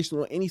situations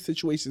or any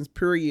situations,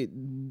 period,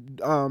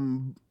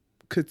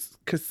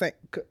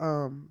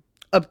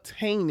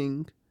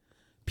 obtaining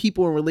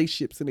people in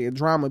relationships and their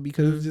drama,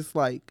 because it's just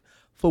like,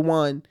 for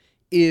one,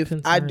 if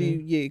I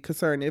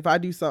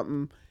do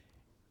something,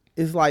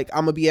 it's like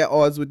I'm gonna be at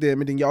odds with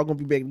them and then y'all gonna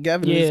be back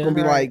together and it's gonna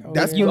be like,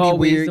 that's gonna be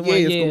weird.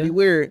 It's gonna be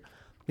weird.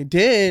 And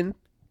then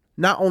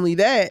not only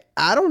that,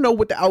 I don't know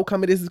what the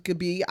outcome of this could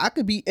be. I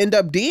could end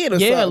up dead or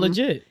something. Yeah,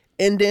 legit.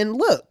 And then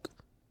look,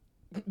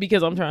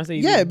 Because I'm trying to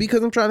save you. Yeah,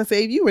 because I'm trying to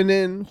save you. And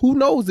then who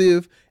knows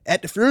if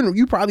at the funeral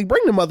you probably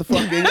bring the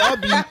motherfucker and y'all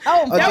be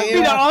that would be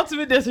the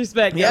ultimate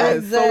disrespect. Yeah,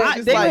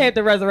 so they would have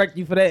to resurrect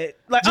you for that.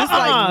 Like, just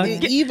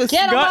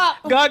God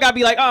gotta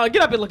be like,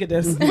 get up and look at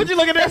this. Would you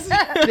look at this?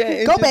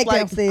 Yeah, go back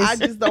like, upstairs. I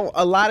just don't.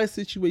 A lot of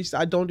situations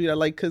I don't do that.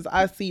 Like, cause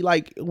I see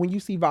like when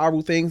you see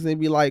viral things and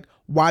be like,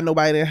 why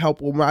nobody didn't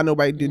help or why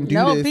nobody didn't do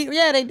this?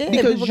 They did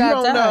because you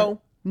don't know.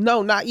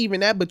 No, not even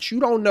that, but you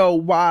don't know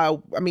why.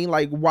 I mean,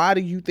 like, why do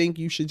you think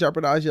you should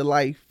jeopardize your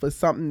life for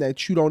something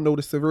that you don't know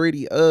the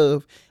severity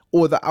of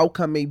or the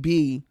outcome may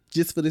be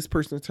just for this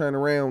person to turn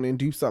around and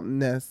do something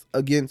that's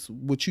against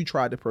what you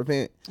tried to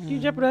prevent? You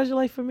jeopardize your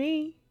life for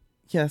me?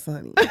 Yes,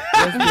 honey.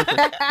 That's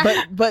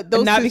different. But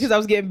those not because I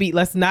was getting beat.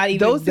 Let's not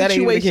even. Those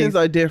situations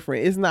are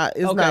different. It's not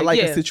like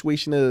a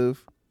situation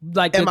of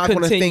like, am I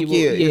going to think?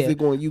 Is it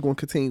going? You going to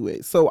continue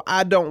it? So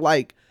I don't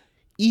like,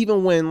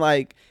 even when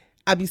like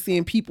I be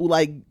seeing people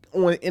like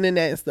on the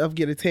internet and stuff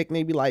get attacked and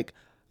they be like,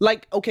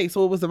 okay,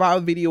 so it was a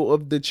viral video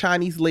of the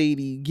Chinese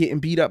lady getting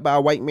beat up by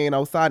a white man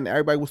outside and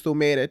everybody was so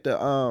mad at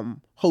the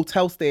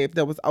hotel staff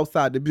that was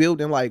outside the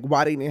building, like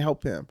why they didn't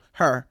help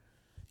her.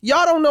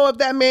 Y'all don't know if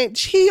that man,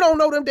 he don't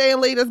know them damn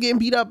ladies getting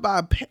beat up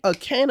by a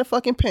can of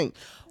fucking paint.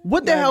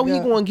 What the hell he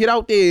going to get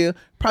out there,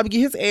 probably get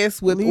his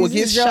ass whipped or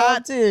get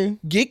shot,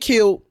 get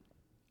killed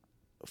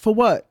for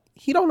what?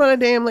 He don't know that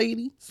damn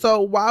lady.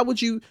 So why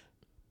would you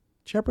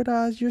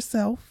jeopardize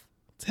yourself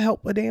to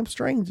help a damn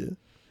stranger?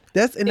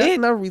 That's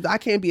another reason I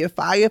can't be a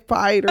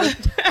firefighter,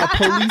 a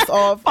police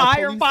officer,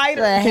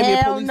 firefighter. Can't be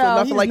a police or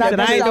nothing like that.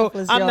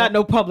 I'm not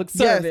no public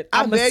servant. Yes,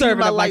 I'm I a value servant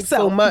my of life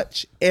myself. so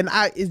much, and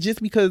it's just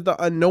because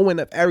the unknowing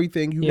of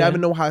everything. You never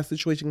know how a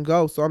situation can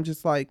go. So I'm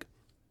just like,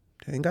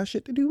 that ain't got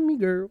shit to do with me,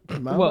 girl.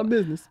 Mind my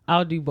business.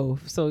 I'll do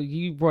both. So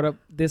you brought up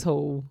this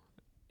whole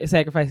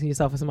sacrificing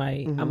yourself for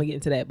somebody. I'm gonna get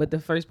into that, but the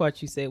first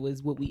part you said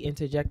was, would we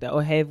interject that,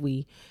 or have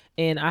we?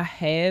 And I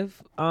have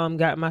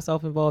got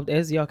myself involved,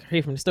 as y'all can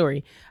hear from the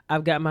story.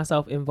 I've got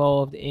myself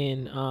involved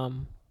in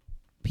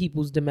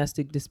people's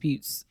domestic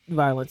disputes,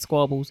 violence,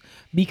 squabbles,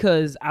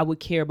 because I would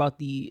care about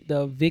the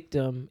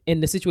victim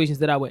in the situations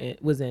that I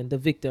was in. The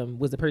victim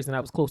was the person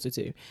I was closer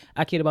to.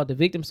 I cared about the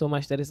victim so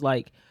much that it's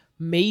like,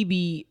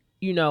 maybe,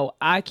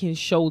 I can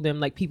show them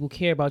like people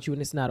care about you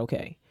and it's not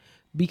okay.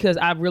 Because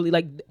I really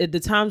like at the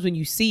times when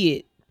you see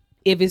it,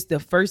 if it's the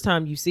first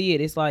time you see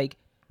it, it's like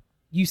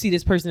you see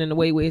this person in a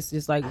way where it's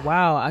just like,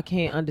 wow, I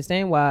can't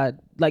understand why,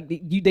 like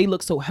they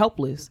look so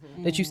helpless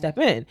that you step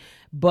in.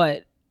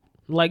 But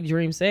like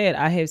Dream said,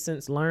 I have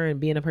since learned,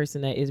 being a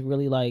person that is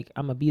really like,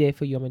 I'm gonna be there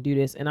for you, I'm gonna do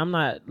this, and I'm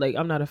not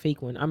a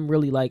fake one. I'm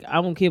really like,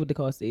 I don't care what the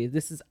cost is.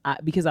 This is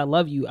because I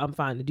love you, I'm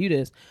fine to do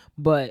this.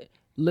 But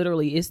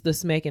literally, it's the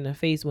smack in the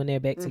face when they're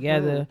back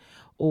together,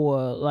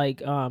 or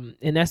like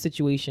in that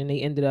situation,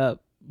 they ended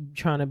up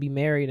trying to be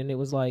married, and it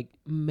was like,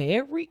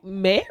 married,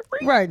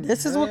 right?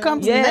 This is what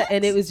comes. Yeah, next.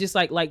 and it was just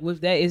like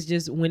with that, it's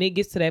just when it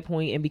gets to that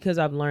point, and because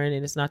I've learned,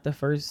 and it's not the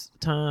first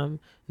time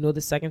nor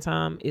the second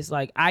time, it's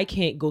like I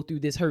can't go through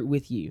this hurt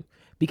with you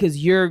because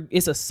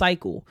it's a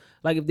cycle.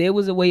 Like if there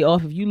was a way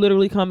off, if you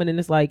literally come in and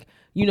it's like,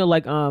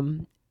 like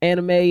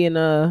Anime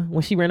and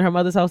when she ran her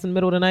mother's house in the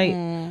middle of the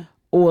night,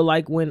 or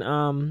like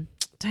when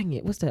dang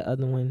it, what's that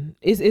other one?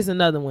 It's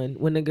another one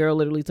when the girl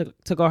literally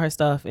took all her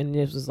stuff and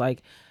it was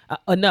like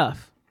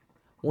enough.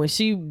 When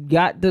she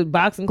got the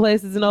boxing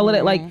classes and all of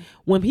that, like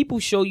when people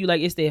show you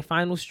like it's their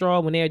final straw,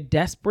 when they're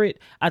desperate,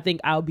 I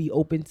think I'll be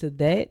open to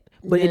that.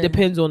 But it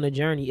depends on the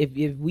journey.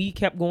 If we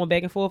kept going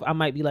back and forth, I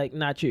might be like,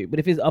 not true. But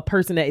if it's a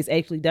person that is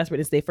actually desperate,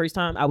 it's their first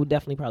time, I would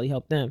definitely probably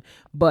help them.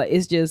 But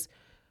it's just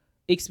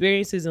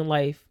experiences in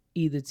life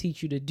either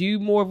teach you to do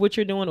more of what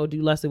you're doing or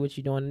do less of what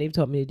you're doing. And they've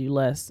taught me to do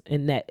less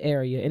in that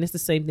area. And it's the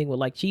same thing with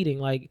like cheating.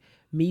 Like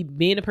me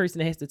being a person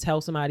that has to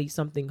tell somebody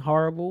something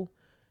horrible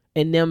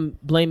and them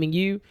blaming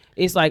you,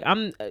 it's like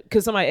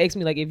because somebody asked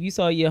me like, if you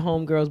saw your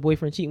homegirl's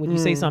boyfriend cheating, would you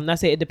say something? I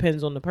say it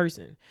depends on the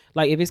person.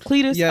 Like if it's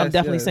Cletus, I'm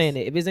definitely saying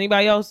it. If it's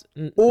anybody else,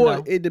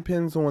 no. It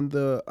depends on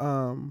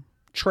the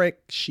track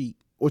sheet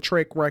or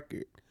track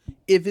record.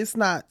 If it's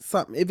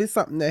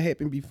something that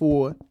happened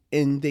before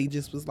and they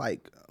just was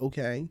like,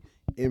 okay,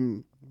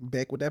 and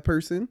back with that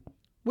person,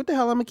 what the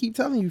hell I'm gonna keep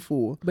telling you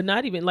for? But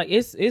not even like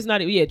it's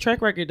not. Yeah,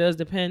 track record does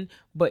depend.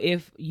 But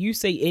if you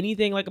say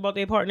anything like about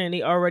their partner and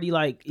they already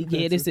like,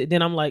 yeah, this,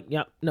 then I'm like,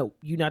 yeah, no,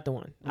 you're not the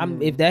one.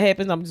 If that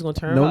happens, I'm just gonna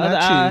turn my other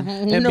eye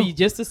and be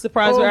just as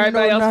surprised when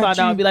everybody else find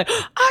out and be like,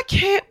 I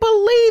can't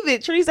believe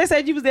it. Therese, they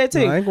said you was there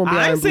too. No, I ain't gonna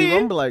be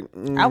I'm gonna be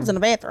like, I was in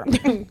the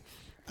bathroom.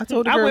 I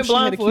told the girl she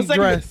had a cute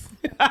dress.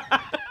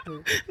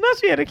 No,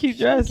 she had a cute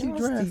dress.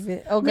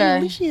 Okay, Man,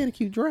 at least she had a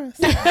cute dress.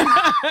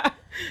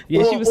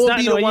 Yeah, she was or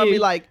be the on one you. be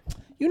like,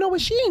 you know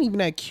what? She ain't even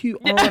that cute,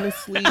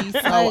 honestly. So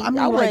I mean,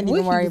 I like, wouldn't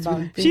even what worry was about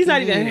really- it. She's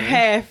not even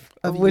half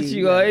of what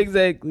you are.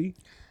 Exactly.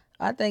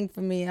 I think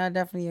for me, I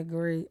definitely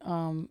agree.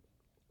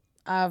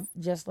 I've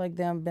just like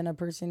them been a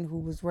person who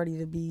was ready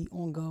to be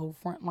on go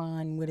front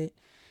line with it.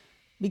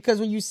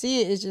 Because when you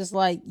see it, it's just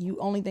like you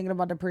only thinking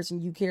about the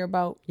person you care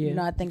about. Yeah. You're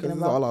not thinking It's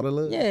about all out of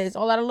love. Yeah, it's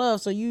all out of love.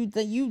 So you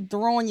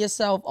throwing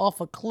yourself off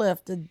a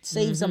cliff to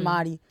save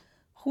somebody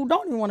who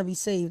don't even want to be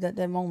saved at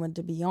that moment,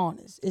 to be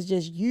honest. It's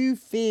just you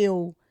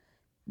feel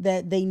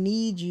that they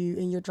need you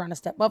and you're trying to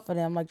step up for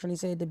them. Like Trini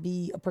said, to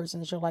be a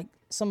person that show like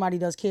somebody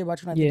does care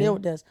about you and have to deal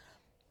with this.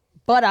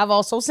 But I've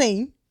also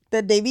seen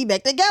that they be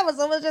back together.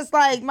 So it's just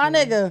like, my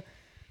nigga,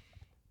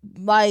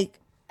 like,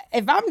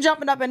 if I'm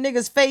jumping up in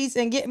niggas' face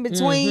and getting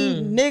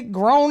between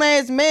grown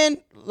ass men,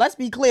 let's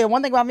be clear.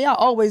 One thing about me, I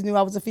always knew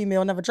I was a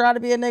female. Never tried to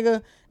be a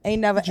nigga.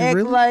 Ain't never act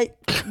really? like,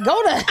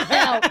 go to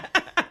hell.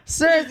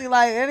 Seriously,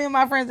 like any of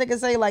my friends, they can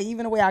say like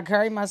even the way I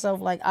carry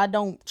myself, like I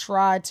don't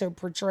try to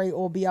portray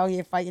or be out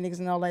here fighting niggas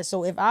and all that.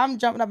 So if I'm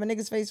jumping up in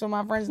niggas' face for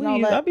my friends and all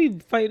that, I'll be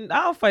fighting.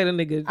 I'll fight a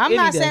nigga. I'm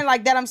not saying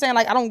like that. I'm saying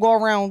like I don't go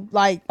around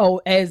like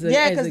as a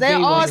because there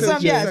gay are woman.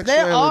 some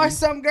there are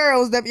some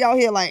girls that be out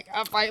here like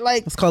I fight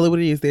like. Let's call it what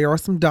it is. There are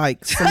some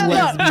dykes, some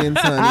lesbians,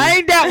 honey. I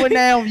ain't that one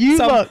now. You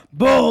look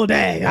bull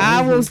dang.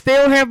 I will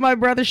still have my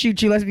brother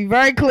shoot you. Let's be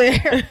very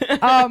clear.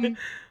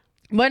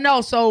 But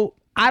no, so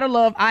out of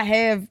love, I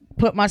have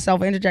put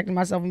myself, interjecting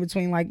myself in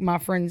between like my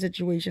friend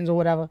situations or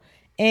whatever,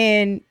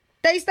 and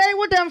they stay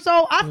with them.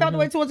 So I felt the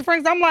way towards the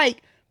friends. I'm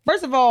like,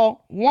 first of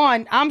all,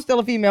 one, I'm still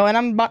a female and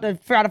I'm about to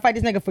try to fight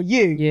this nigga for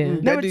you. Yeah.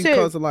 Number That did two,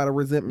 cause a lot of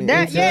resentment.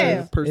 That- into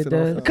yeah. the person It does.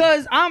 on side.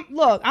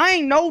 because I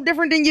ain't no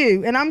different than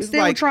you, and I'm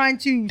still like, trying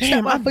to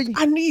Damn, step up for you.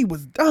 I knew you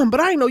was dumb,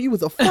 but I didn't know you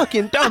was a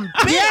fucking dumb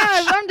bitch.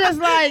 Yes, I'm just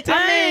like,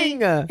 I mean,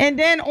 Dang. and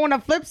then on the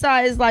flip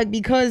side, it's like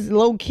because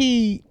low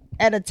key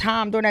at a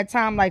time during that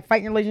time, like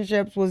fighting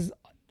relationships was,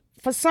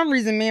 for some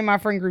reason, me and my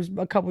friend groups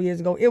a couple years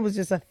ago, it was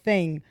just a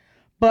thing.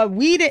 But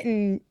we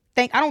didn't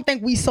think, I don't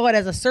think we saw it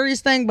as a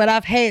serious thing, but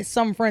I've had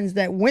some friends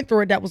that went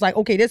through it that was like,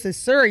 okay, this is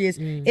serious.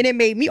 And it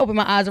made me open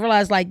my eyes and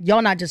realize like,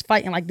 y'all not just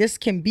fighting, like this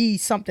can be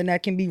something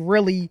that can be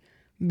really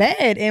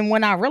bad. And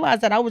when I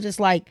realized that, I was just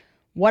like,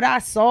 what I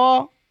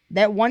saw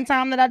that one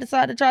time that I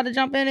decided to try to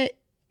jump in it,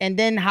 and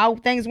then how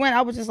things went,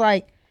 I was just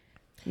like,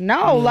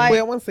 no, like, Wait,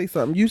 I want to say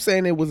something. You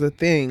saying it was a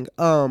thing.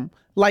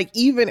 Like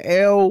even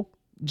L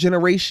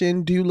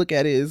generation do look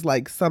at it as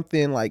like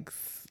something like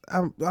I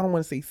don't want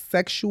to say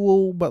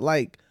sexual, but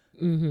like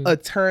a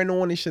turn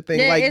on ish thing.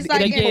 yeah, like it's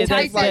like yeah, getting that's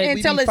tight like, we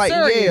until be it's fighting,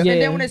 serious. yeah.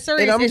 And then when it's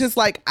serious, And I'm it's, just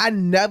like, I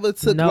never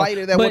took No, light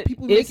of that. When but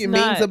people it's making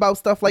not- memes about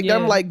stuff like that,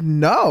 I'm yeah. like,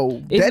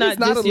 no, It's that not is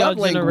not just a your love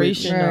language.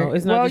 generation. No,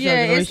 it's not well, just your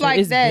yeah, generation. it's like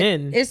It's that.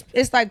 been.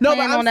 It's like No, but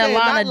playing I'm on that saying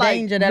line not of like,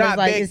 danger that not is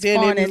like back it's then,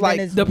 fun it and was then like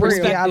it's the real.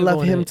 perspective yeah, I love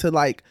on him it. to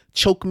like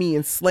choke me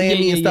and slam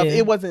me and Yeah, stuff. yeah.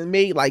 It wasn't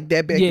made like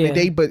that back in Yeah. the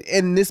day, but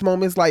in this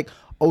moment, it's like,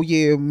 oh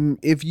yeah,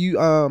 if you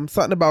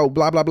something about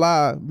blah blah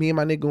blah, me and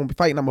my nigga gonna be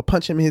fighting, I'm gonna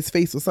punch him in his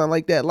face or something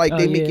like that. Like Oh,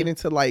 they make yeah. it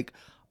into like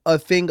a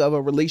thing of a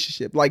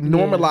relationship, like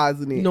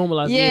normalizing it.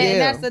 Normalizing Yeah, it. and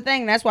Yeah. that's the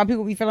thing. That's why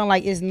people be feeling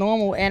like it's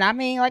normal. And I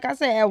mean, like I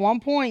said, at one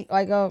point,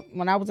 like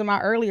when I was in my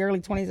early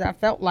 20s, I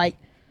felt like,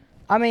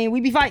 I mean, we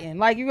be fighting.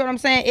 Like, you know what I'm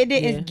saying? It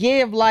didn't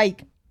give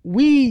like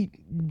we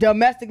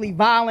domestically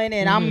violent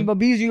and I'm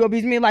abusing you,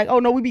 abuse me. Like, oh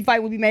no, we be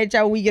fighting, we be mad at each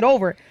other, we get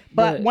over it.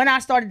 But when I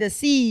started to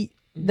see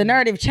the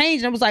narrative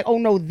change, it was like, oh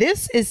no,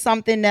 this is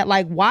something that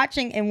like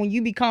watching, and when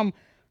you become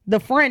the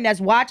friend that's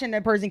watching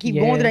that person keep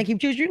going through that and keep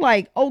choosing, you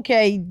like,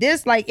 okay,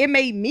 this like it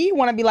made me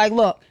want to be like,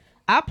 look,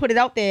 I put it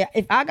out there.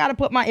 If we gotta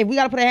put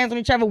our hands on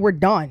each other, we're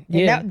done. And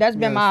Yeah. that's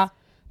been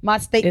my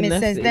statement And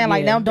that's since it, then.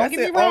 Like, yeah. now don't That's get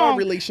me in all wrong.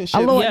 relationships. A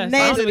little Yes, I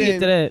nasty, don't even get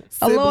to that.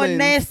 a little Siblings.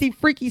 nasty,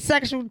 freaky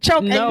sexual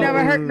choke No. ain't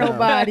never hurt No.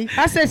 nobody.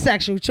 I said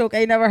sexual choke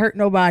ain't never hurt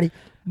nobody.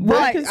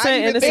 But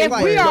consent even and think if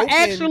like we are joking-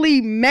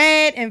 actually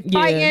mad and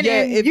fighting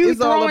Yeah, and if you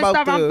it's all throwing about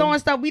stuff, I'm the- throwing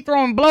stuff, we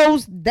throwing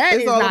blows, that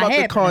It's is all not about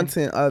happening. the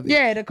content of it.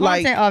 Yeah, the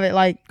content of it,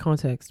 like,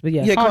 Context, but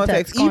yeah. Yeah,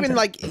 Context, context. Even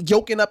like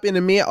joking up in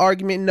a mere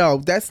argument. No,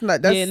 that's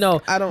not. That's Yeah,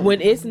 no. I don't.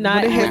 When it's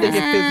not, when it has when to it's,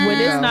 get physical,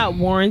 when it's no. not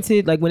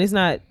warranted, like when it's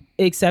not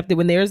accepted,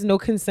 when there's no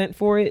consent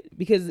for it,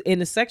 because in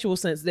the sexual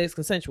sense, there's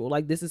consensual.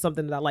 Like this is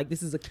something that I like.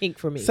 This is a kink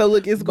for me. So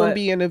look, it's gonna But-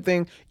 be in the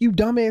thing. You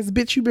dumbass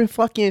bitch, you been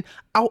fucking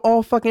out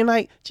all fucking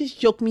night.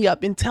 Just yoke me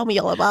up and tell me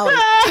all about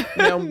it.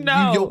 Now,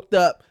 No. You yoked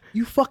up.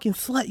 You fucking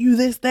slut. You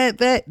this, that.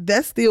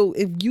 That's still,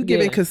 if you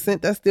giving Yeah.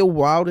 consent, that's still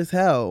wild as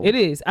hell. It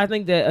is. I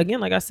think that again,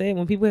 like I said,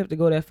 when people have to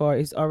go that far,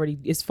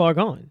 it's far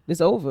gone.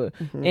 It's over.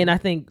 And I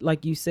think,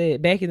 like you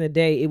said, back in the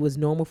day, it was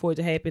normal for it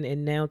to happen,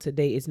 and now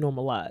today it's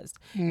normalized.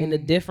 And the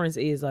difference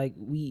is like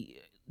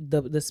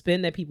the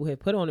spin that people have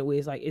put on it with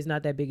is like it's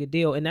not that big a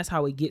deal, and that's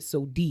how it gets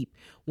so deep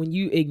when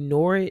you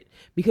ignore it.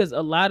 Because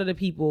a lot of the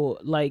people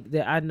like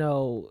that I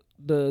know,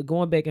 the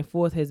going back and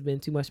forth has been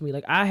too much for me.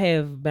 Like I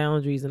have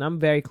boundaries and I'm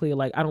very clear.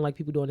 Like I don't like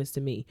people doing this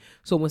to me.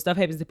 So when stuff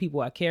happens to people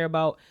I care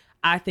about,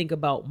 I think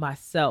about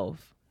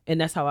myself and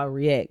that's how I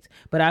react.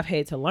 But I've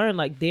had to learn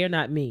like they're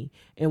not me.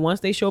 And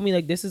once they show me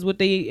like this is what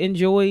they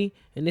enjoy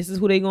and this is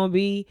who they gonna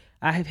be,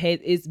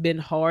 it's been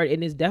hard,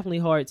 and it's definitely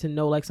hard to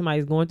know like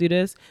somebody's going through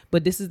this,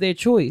 but this is their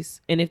choice.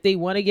 And if they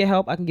want to get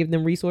help, I can give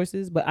them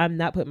resources, but I'm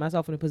not putting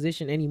myself in a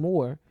position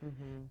anymore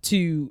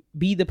to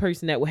be the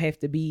person that will have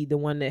to be the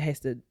one that has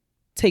to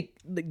take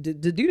to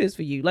do this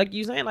for you. Like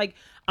you saying, like,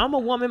 I'm a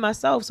woman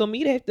myself, so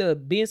me to have to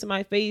be in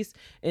somebody's face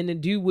and to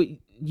do what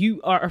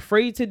you are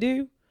afraid to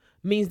do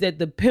means that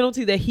the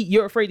penalty that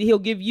you're afraid that he'll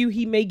give you,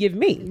 he may give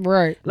me.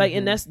 Right. Like,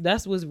 and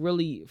that's what's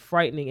really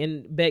frightening.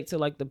 And back to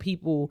like the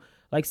people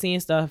like seeing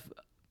stuff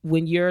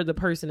when you're the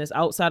person that's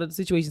outside of the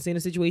situation, seeing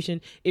the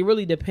situation, it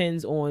really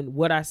depends on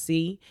what I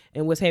see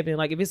and what's happening.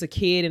 Like if it's a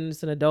kid and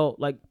it's an adult,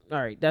 like,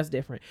 all right, that's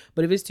different.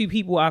 But if it's two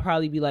people, I'll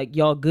probably be like,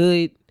 y'all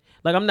good?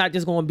 Like, I'm not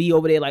just going to be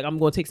over there like I'm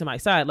going to take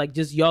somebody's side. Like,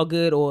 just y'all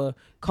good, or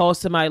call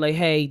somebody like,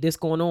 hey, this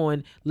going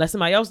on. Let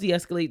somebody else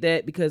de-escalate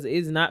that, because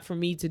it's not for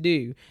me to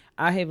do.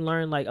 I have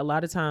learned, like, a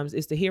lot of times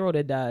it's the hero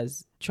that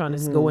dies trying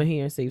to go in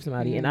here and save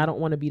somebody. And I don't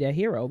want to be that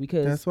hero,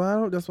 because that's why I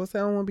don't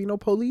want to be no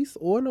police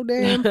or no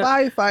damn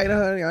firefighter,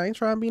 honey. I ain't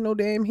trying to be no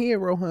damn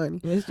hero, honey.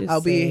 It's just I'll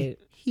be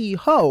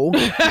he-ho,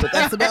 but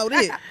that's about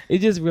it. It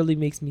just really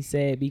makes me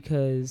sad,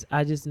 because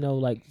I just know,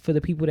 like, for the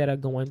people that are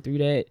going through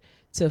that,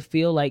 to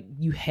feel like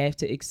you have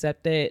to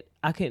accept that,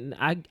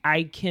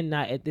 I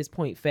cannot at this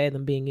point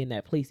fathom being in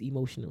that place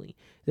emotionally.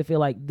 To feel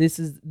like this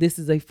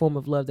is a form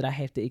of love that I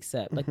have to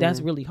accept. Like,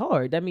 that's really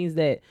hard. That means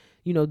that,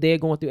 you know, they're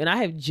going through, and I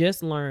have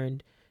just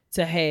learned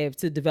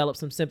to develop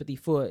some sympathy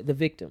for the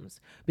victims,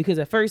 because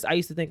at first I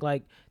used to think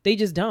like they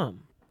just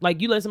dumb. Like,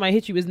 you let somebody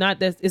hit you, it's not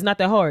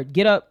that hard.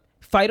 Get up,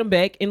 fight them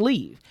back, and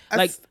leave.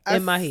 Like,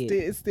 in my head,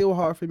 it's still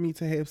hard for me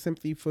to have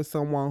sympathy for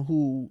someone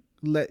who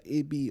let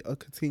it be a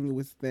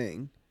continuous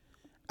thing.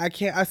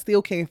 I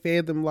still can't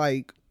fathom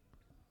like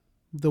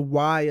the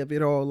why of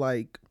it all.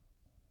 Like,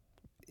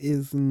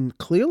 is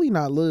clearly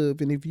not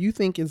love, and if you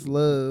think it's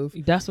love,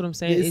 that's what I'm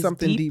saying. It's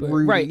something deep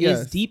rooted, right?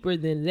 Yes. It's deeper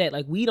than that.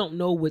 Like, we don't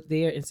know what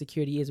their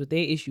insecurity is, what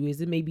their issue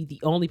is. It may be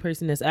the only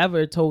person that's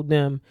ever told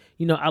them,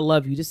 you know, I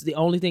love you. This is the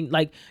only thing.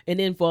 Like, and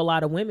then for a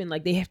lot of women,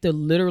 like, they have to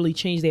literally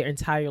change their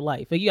entire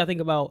life. Like, you gotta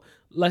think about,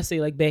 let's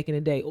say, like, back in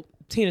the day,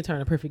 Tina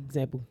Turner, perfect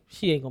example.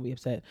 She ain't gonna be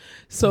upset.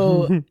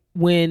 So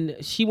when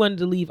she wanted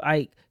to leave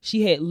Ike,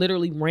 she had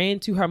literally ran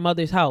to her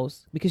mother's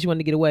house because she wanted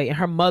to get away, and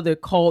her mother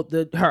called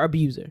her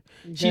abuser.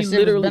 She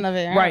literally,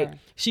 right?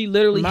 She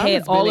literally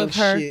had all of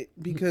her shit,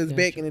 because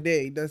back in the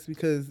day, that's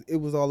because it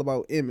was all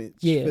about image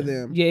for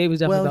them. Yeah, it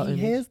was definitely about image.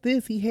 He has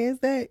this, he has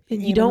that,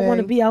 and you don't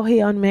want to be out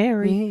here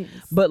unmarried. Yes.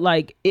 But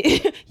like,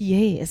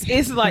 yes,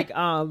 it's like,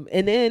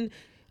 and then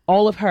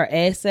all of her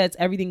assets,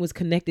 everything was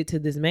connected to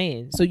this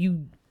man. So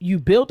you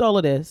built all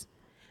of this,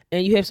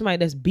 and you have somebody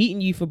that's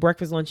beating you for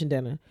breakfast, lunch, and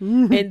dinner,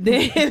 and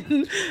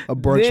then a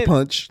brunch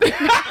punch. Y'all is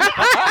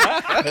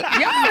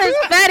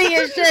fatty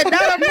as shit.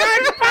 Not a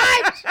brunch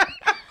punch.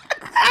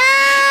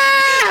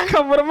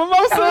 Come with a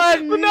mimosa.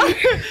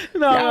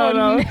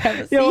 No.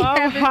 Yo,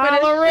 I'm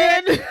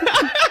hollering.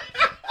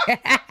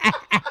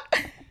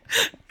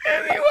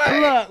 Anyway,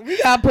 look, we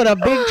gotta put a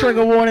big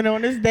trigger warning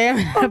on this damn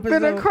episode. I'm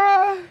gonna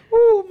cry.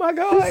 Oh my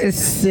god, this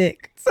is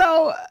sick.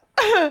 So,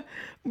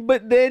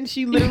 but then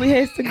she literally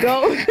has to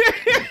go.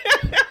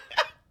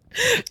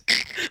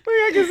 We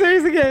gotta get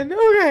serious again.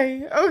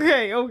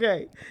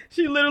 Okay.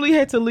 She literally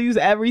had to lose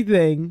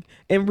everything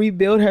and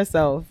rebuild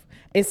herself.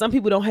 And some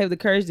people don't have the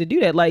courage to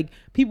do that. Like,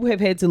 people have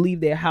had to leave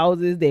their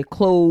houses, their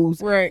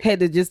clothes, had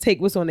to just take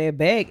what's on their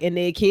back and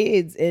their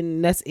kids,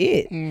 and that's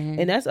it. Mm-hmm.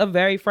 And that's a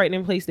very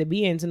frightening place to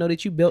be in, to know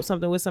that you built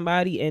something with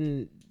somebody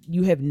and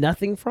you have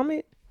nothing from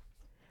it.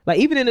 Like,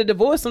 even in a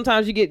divorce,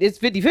 sometimes it's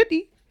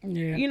 50-50,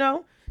 you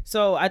know?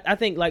 So I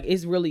think, like,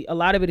 it's really, a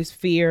lot of it is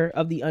fear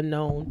of the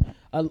unknown.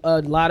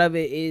 A lot of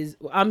it is,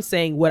 I'm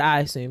saying what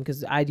I assume,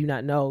 because I do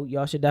not know.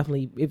 Y'all should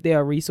definitely, if there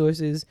are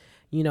resources,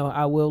 you know,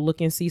 I will look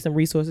and see some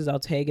resources. I'll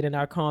tag it in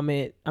our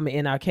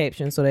in our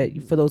caption, so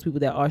that for those people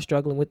that are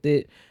struggling with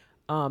it,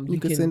 you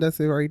can send us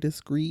a very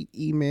discreet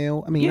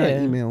email. I mean, not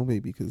email,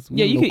 maybe, because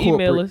you can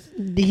email us.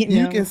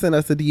 You can send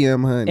us a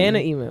DM, honey, and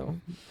an email.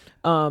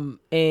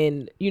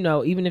 And you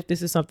know, even if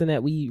this is something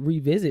that we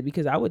revisit,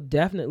 because I would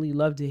definitely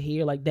love to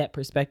hear like that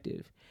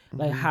perspective,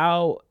 like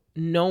how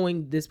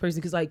knowing this person,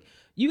 because like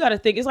you got to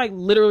think, it's like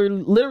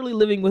literally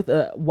living with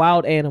a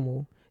wild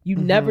animal. You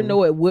never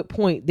know at what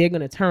point they're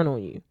gonna turn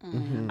on you.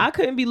 I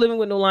couldn't be living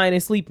with no lion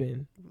and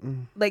sleeping.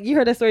 Like, you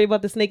heard that story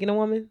about the snake and the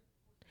woman?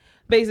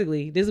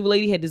 Basically, this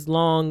lady had this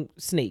long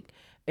snake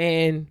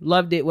and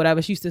loved it,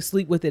 whatever. She used to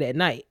sleep with it at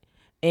night.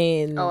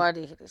 And I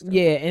did hear this story.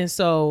 Yeah, and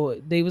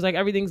so they was like,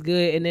 everything's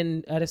good, and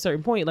then at a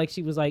certain point, like,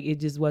 she was like, it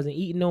just wasn't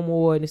eating no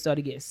more, and it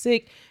started getting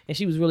sick, and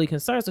she was really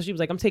concerned. So she was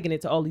like, I'm taking it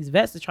to all these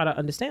vets to try to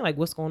understand like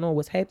what's going on,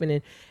 what's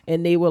happening.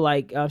 And they were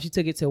like, she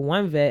took it to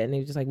one vet, and they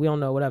were just like, we don't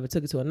know, whatever.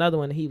 Took it to another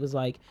one, and he was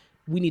like,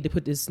 we need to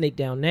put this snake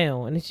down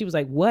now. And then she was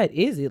like, what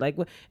is it, like,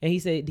 what? And he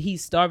said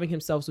he's starving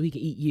himself so he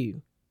can eat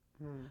you.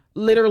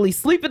 Literally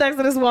sleeping next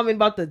to this woman,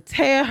 about to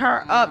tear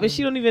her up, and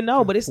she don't even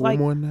know. But it's 4 like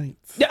more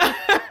nights.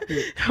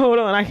 Hold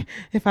on,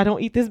 if I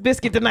don't eat this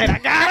biscuit tonight, I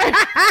got it.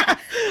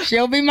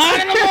 She'll be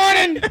mine in the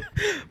morning.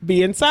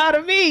 Be inside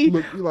of me.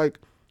 Look, you're like,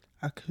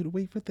 I could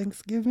wait for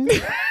Thanksgiving.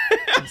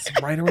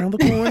 It's right around the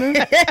corner.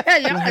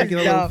 Y'all get a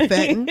little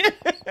fattened.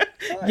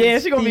 Yeah,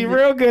 she gonna be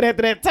real good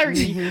after that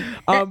turkey.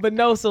 But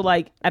no, so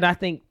like, and I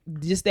think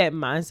just that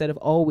mindset of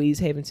always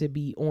having to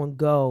be on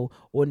go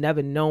or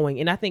never knowing.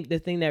 And I think the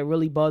thing that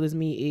really bothers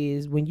me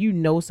is when you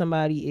know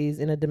somebody is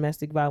in a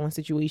domestic violence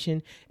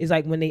situation, is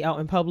like when they out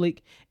in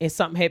public and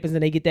something happens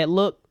and they get that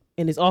look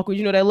and it's awkward.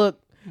 You know that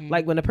look?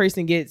 Like when the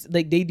person gets,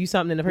 like they do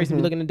something and the person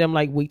be looking at them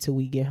like, wait till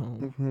we get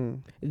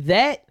home.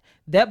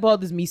 That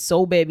bothers me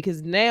so bad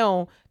because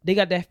now they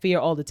got that fear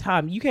all the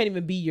time. You can't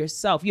even be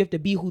yourself. You have to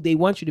be who they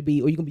want you to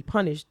be or you're going to be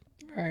punished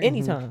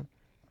anytime.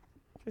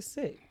 It's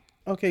sick.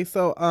 Okay,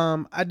 so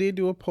I did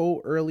do a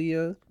poll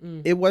earlier.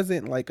 It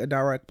wasn't like a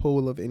direct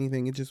poll of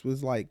anything. It just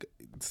was like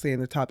saying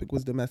the topic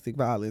was domestic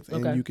violence,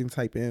 and you can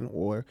type in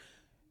or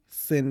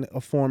send a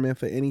form in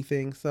for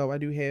anything. So I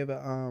do have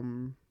a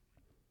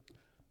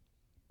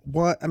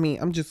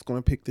I'm just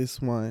gonna pick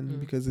this one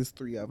because there's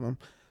 3 of them.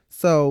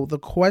 So the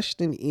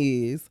question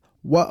is,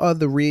 what are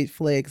the red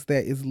flags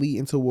that is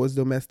leading towards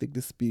domestic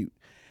dispute?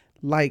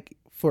 Like,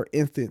 for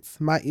instance,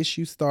 my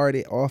issue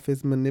started off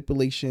as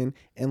manipulation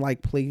and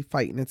like play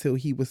fighting until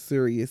he was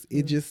serious.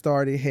 It just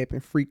started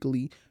happening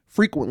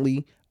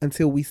frequently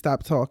until we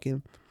stopped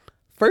talking.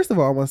 First of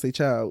all, I want to say,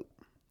 child,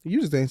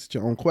 you just answered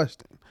your own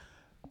question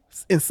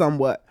in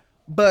somewhat.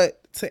 But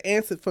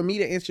for me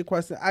to answer your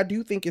question, I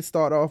do think it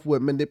started off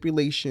with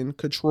manipulation,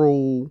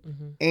 control,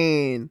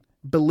 and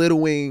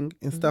belittling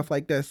and stuff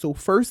like that. So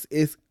first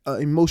is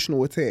an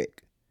emotional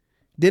attack,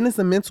 then it's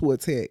a mental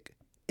attack,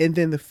 and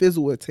then the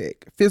physical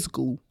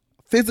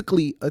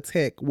physically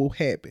attack will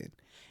happen.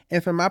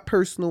 And from my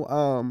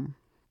personal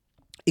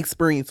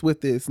experience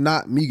with this,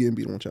 not me getting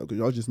beat on child, because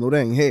y'all just know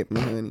that ain't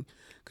happening, honey,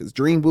 because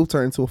dream will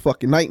turn into a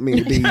fucking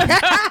nightmare, baby.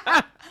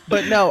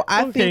 But no,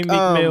 I think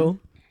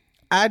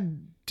I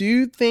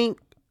do think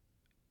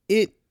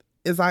it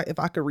is, if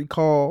I could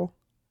recall,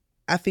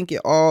 I think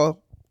it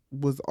all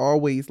was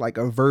always like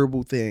a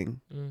verbal thing,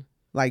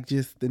 like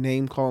just the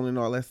name calling and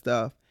all that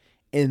stuff.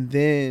 And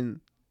then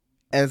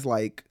as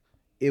like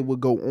it would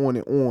go on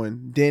and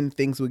on, then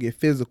things would get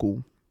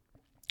physical.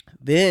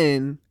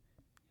 Then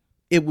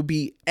it would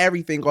be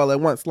everything all at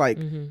once, like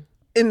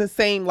in that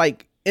same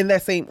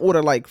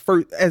order, like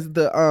first as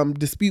the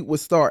dispute would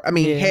start.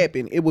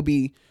 Happen. It would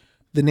be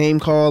the name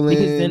calling,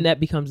 because then that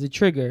becomes the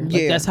trigger.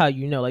 Like, that's how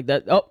you know. Like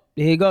that. Oh,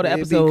 here you go the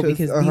episode because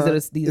these are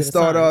the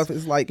start signs. off.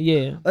 It's like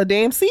a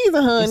damn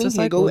season, honey.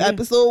 Here go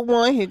episode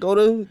 1. Here go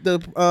to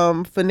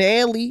the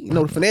finale. You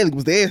know, the finale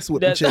was the ass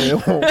whipping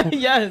child.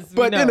 Yes,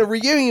 but then the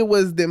reunion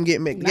was them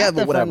getting back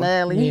together. Whatever.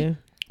 Finale. Yeah.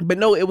 But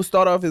no, it would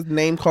start off as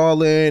name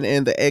calling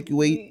and the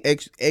accusations.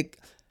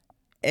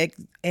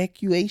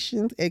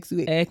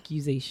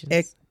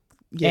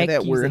 Yeah,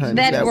 that word, honey.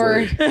 That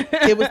word.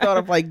 It would start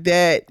off like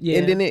that,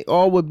 and then it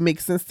all would make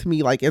sense to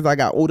me. Like as I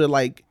got older,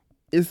 like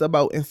it's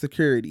about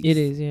insecurities. It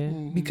is, yeah.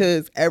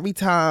 Because every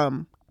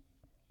time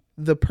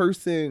the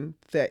person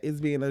that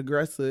is being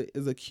aggressive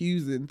is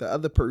accusing the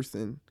other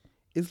person,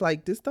 it's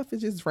like this stuff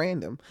is just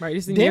random. Right.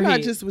 It's in then your I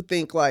head. just would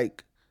think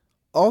like,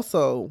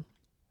 also,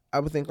 I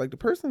would think like the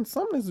person,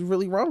 something is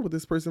really wrong with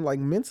this person, like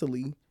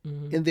mentally,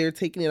 and they're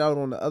taking it out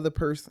on the other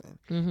person.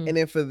 And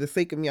then for the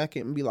sake of me, I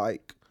can be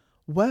like,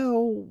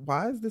 well,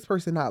 why is this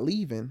person not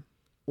leaving?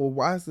 Or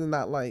why is it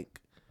not like...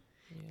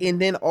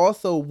 And then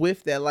also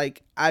with that,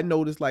 like, I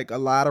noticed like a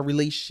lot of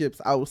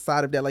relationships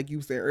outside of that, like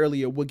you said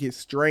earlier, would get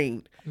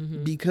strained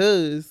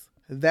because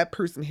that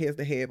person has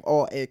to have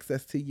all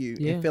access to you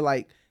and feel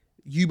like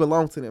you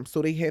belong to them.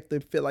 So they have to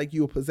feel like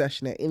you're a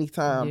possession at any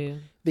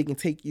time. They can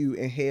take you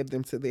and have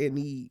them to their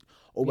need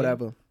or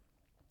whatever.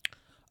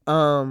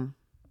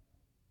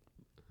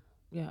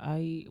 Yeah,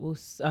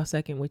 I'll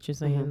second what you're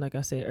saying. Like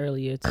I said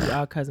earlier to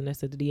our cousin that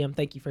said the DM,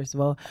 thank you first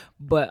of all.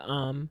 But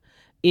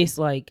it's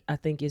like, I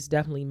think it's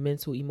definitely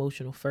mental,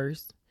 emotional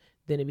first,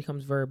 then it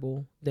becomes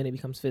verbal, then it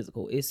becomes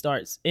physical. It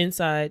starts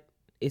inside,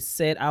 it's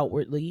said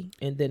outwardly,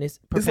 and then it's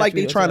like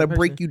they trying to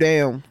break you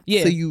down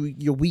so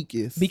you're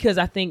weakest. Because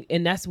I think,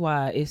 and that's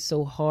why it's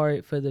so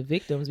hard for the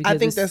victims, because I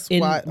think that's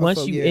why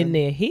once you in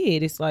their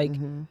head, it's like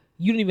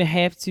you don't even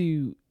have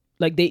to,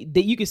 like they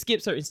you can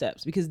skip certain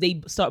steps because they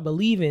start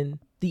believing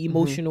the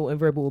emotional and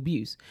verbal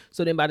abuse.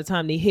 So then by the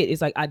time they hit,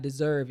 it's like, I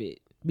deserve it,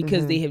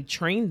 because they have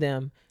trained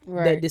them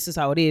that this is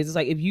how it is. It's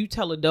like, if you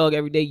tell a dog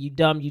every day, you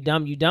dumb,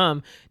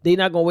 they're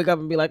not gonna wake up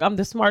and be like, I'm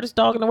the smartest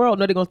dog in the world.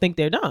 No, they're gonna think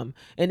they're dumb.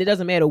 And it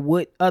doesn't matter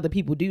what other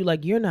people do.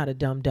 Like, you're not a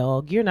dumb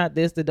dog. You're not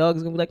this. The dog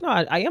is gonna be like, no,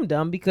 I am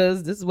dumb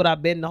because this is what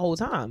I've been the whole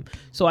time.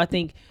 So I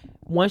think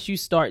once you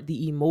start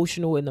the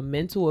emotional and the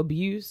mental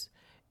abuse,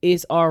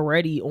 it's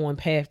already on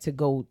path to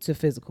go to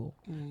physical.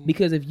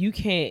 Because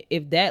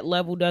if that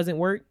level doesn't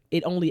work,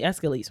 it only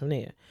escalates from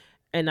there.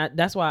 And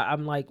that's why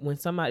I'm like,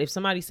 if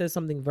somebody says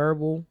something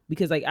verbal,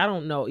 because like, I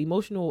don't know,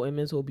 emotional and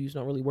mental abuse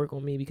don't really work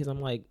on me, because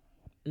I'm like,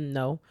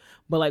 no.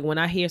 But like, when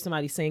I hear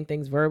somebody saying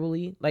things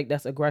verbally, like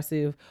that's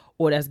aggressive,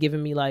 or that's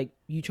giving me like,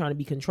 you trying to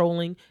be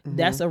controlling,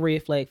 that's a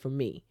red flag for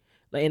me.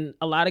 Like, and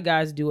a lot of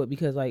guys do it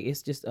because like,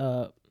 it's just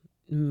a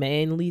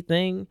manly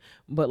thing.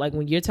 But like,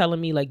 when you're telling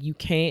me like, you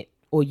can't,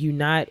 or you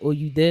not, or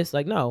you this.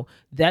 Like, no,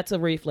 that's a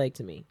red flag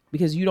to me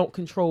because you don't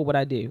control what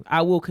I do.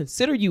 I will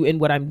consider you in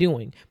what I'm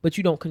doing, but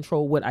you don't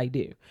control what I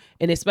do.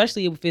 And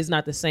especially if it's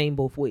not the same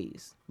both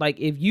ways. Like,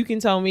 if you can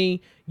tell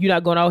me you're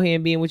not going out here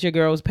and being with your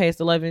girls past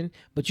 11,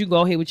 but you go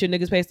out here with your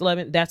niggas past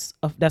 11, that's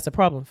a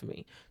problem for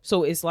me.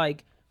 So it's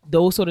like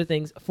those sort of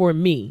things for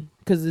me,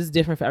 because it's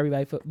different for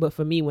everybody. But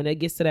for me, when it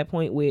gets to that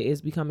point where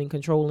it's becoming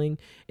controlling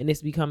and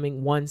it's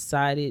becoming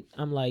one-sided,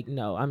 I'm like,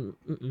 no,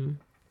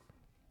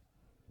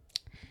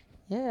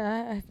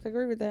 Yeah, I have to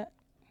agree with that.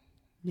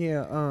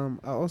 Yeah,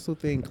 I also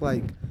think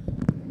like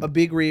a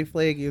big red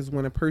flag is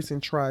when a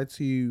person tries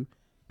to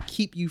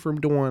keep you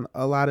from doing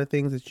a lot of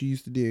things that you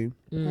used to do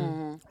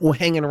or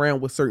hanging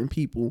around with certain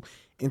people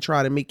and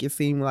try to make it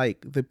seem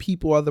like the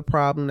people are the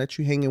problem that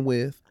you're hanging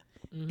with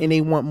and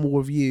they want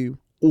more of you,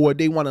 or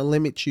they want to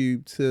limit you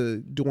to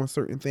doing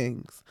certain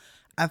things.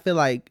 I feel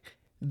like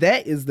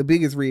that is the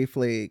biggest red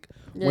flag.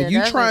 When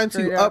you trying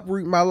to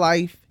uproot my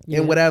life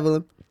and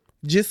whatever,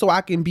 just so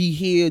I can be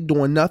here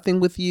doing nothing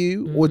with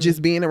you or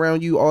just being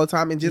around you all the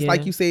time. And just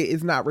like you said,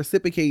 it's not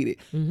reciprocated.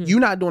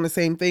 You're not doing the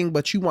same thing,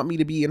 but you want me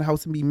to be in the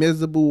house and be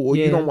miserable, or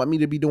you don't want me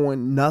to be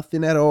doing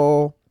nothing at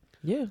all.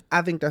 Yeah.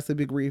 I think that's a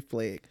big red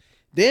flag.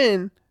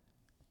 Then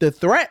the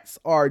threats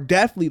are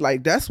definitely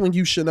like, that's when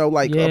you should know,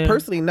 like, a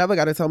person ain't never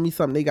got to tell me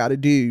something they got to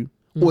do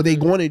or they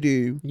going to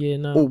do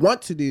or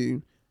want to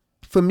do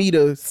for me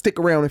to stick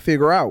around and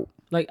figure out.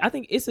 Like, I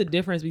think it's a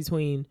difference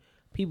between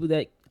people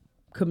that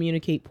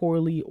communicate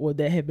poorly or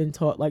that have been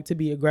taught like to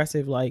be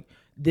aggressive, like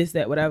this,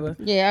 that, whatever.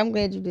 Yeah, I'm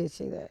glad you did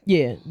say that.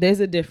 Yeah, there's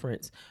a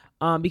difference.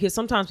 Because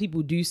sometimes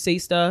people do say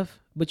stuff,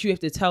 but you have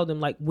to tell them,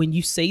 like, when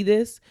you say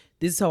this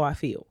is how I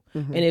feel.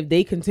 And if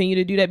they continue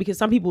to do that, because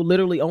some people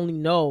literally only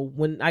know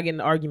when I get in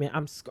an argument,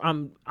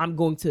 I'm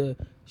going to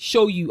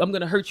show you, I'm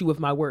going to hurt you with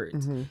my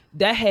words.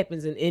 That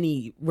happens in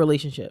any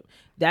relationship.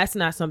 That's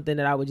not something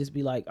that I would just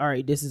be like, all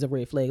right, this is a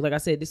red flag. Like I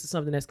said, this is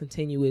something that's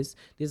continuous.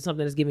 This is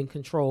something that's giving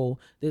control.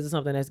 This is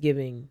something that's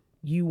giving,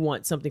 you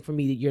want something from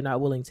me that you're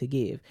not willing to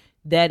give.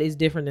 That is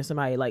different than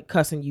somebody like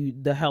cussing you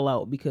the hell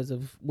out because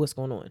of what's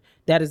going on.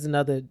 That is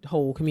another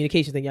whole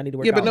communication thing y'all need to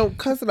work out. Yeah, but no,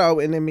 cussing out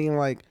and then being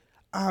like,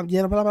 blah,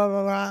 blah, blah,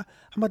 blah.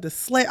 I'm about to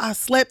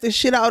slap the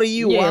shit out of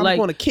you, or I'm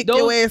going to kick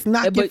your ass,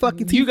 knock your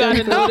fucking teeth out.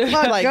 You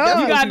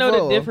gotta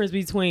know the difference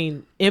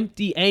between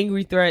empty,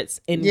 angry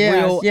threats and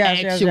real,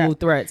 actual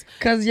threats.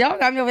 Because y'all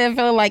got me over here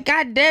feeling like,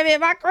 God damn it,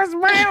 my Chris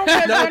Brown.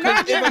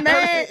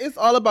 It's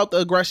all about the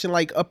aggression.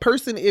 Like a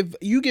person, if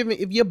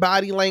your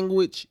body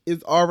language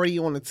is already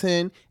on a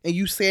 10 and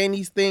you saying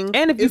these things,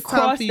 and if you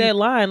cross that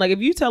line, like if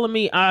you telling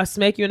me I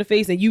smack you in the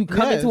face and you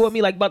coming toward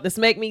me like about to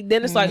smack me,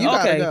 then it's like,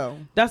 okay,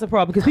 that's a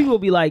problem, because people will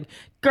be like,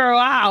 girl,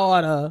 I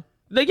oughta.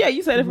 Like, yeah,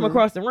 you said it from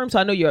across the room, so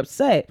I know you're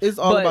upset. It's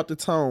all about the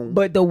tone.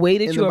 But the way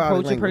that you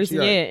approach a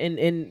person,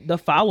 and the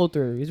follow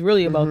through is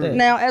really about that.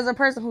 Now, as a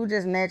person who's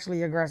just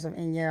naturally aggressive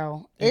and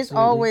yell, it's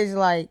always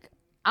like,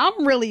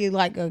 I'm really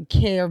like a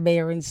Care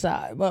Bear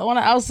inside, but on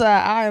the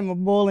outside, I am a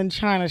bull in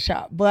China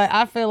shop. But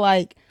I feel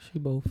like she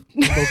both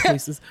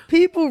places.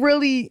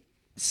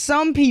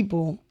 Some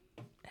people,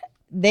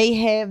 they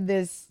have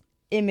this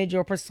image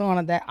or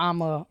persona that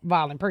I'm a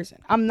violent person.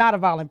 I'm not a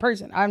violent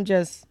person.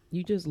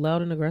 You just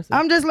loud and aggressive.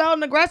 I'm just loud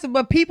and aggressive,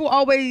 but people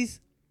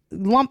always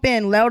lump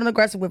in loud and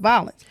aggressive with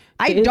violence.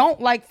 I don't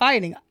like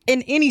fighting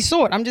in any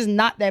sort. I'm just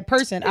not that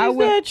person. Is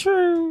that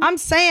true? I'm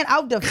saying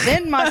I'll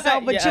defend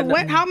myself,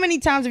 but how many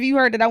times have you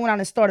heard that I went out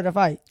and started a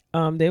fight?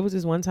 There was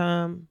this one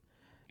time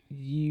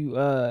you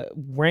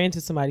ran to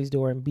somebody's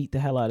door and beat the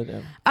hell out of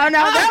them. Oh, no,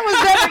 that was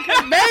different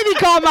because baby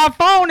called my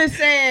phone and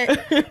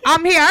said,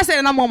 I'm here. I said,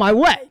 and I'm on my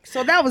way.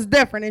 So that was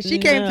different. And she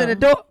came to the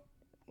door.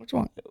 Which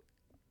one?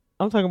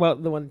 I'm talking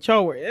about the one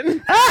Cho were in.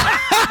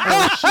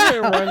 She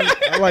didn't run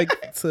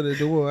like to the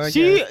door.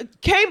 She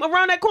came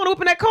around that corner,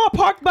 opened that car,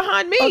 parked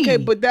behind me. Okay,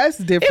 but that's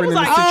different. It was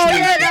like,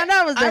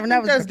 that was different.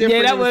 That was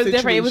different. Yeah, that was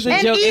different. It was a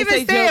joke. And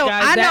even still,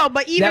 I know,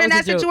 but even in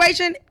that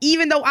situation,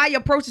 even though I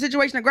approached the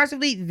situation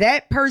aggressively,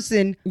 that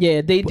person,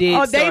 they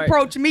did. They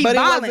approached me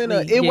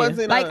violently. It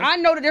wasn't like I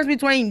know the difference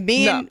between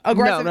being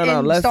aggressive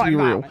and let's starting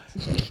be real.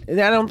 violence.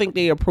 I don't think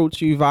they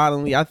approached you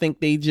violently. I think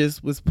they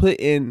just was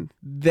put in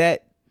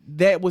that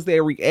was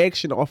their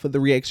reaction off of the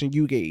reaction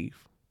you gave.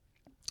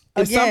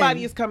 If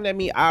somebody is coming at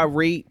me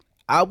irate,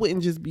 I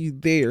wouldn't just be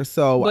there.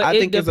 So I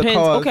think it's a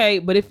cause. Okay,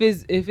 but if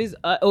it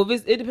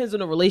depends on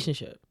the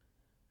relationship.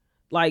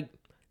 Like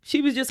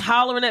she was just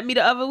hollering at me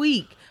the other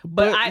week,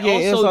 but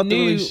I also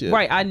knew,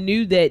 I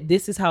knew that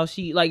this is how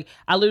she, like,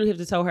 I literally have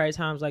to tell her at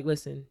times, like,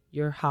 listen,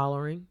 you're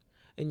hollering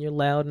and you're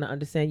loud, and I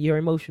understand you're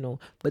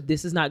emotional, but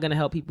this is not going to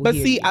help people. But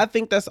hear see, you. I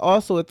think that's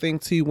also a thing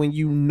too, when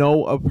you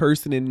know a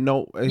person and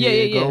know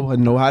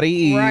know how they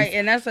is. Right,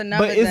 and that's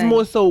another But it's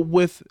more so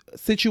with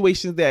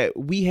situations that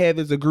we have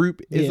as a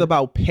group, it's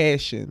about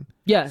passion.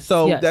 Yes.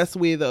 So yes. that's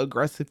where the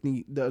aggressive.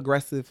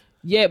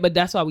 Yeah, but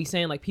that's why we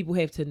saying like people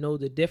have to know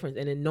the difference,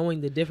 and in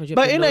knowing the difference. You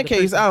have But to in know that the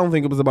case, person. I don't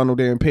think it was about no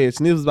damn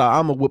passion. It was about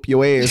I'm gonna whoop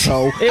your ass.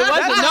 So It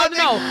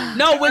wasn't.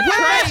 No. With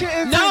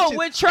Trey,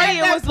 with Trey,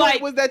 it was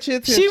like was that your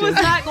intention? she was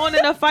not going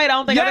in a fight. I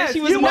don't think. I think Yes,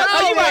 she was. you More, were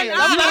oh, you right. saying.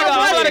 I'm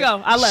gonna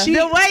go. I left. The way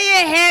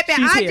it happened,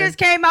 She's I here. just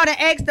came out and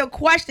asked the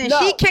question. No.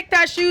 She kicked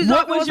her shoes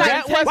off. What was and your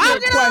like, intention? why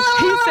would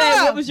you He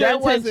said, "What was your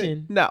That wasn't-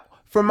 intention?" No.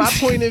 From my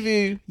point of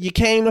view, you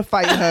came to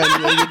fight, honey,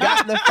 and you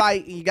got in the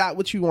fight, and you got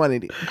what you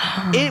wanted.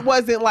 It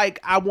wasn't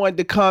like I wanted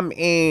to come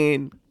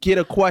and get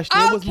a question.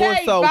 It was more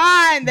Okay, so,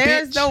 fine.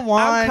 There's bitch, the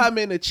one. I'm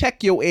coming to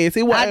check your ass.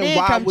 It wasn't did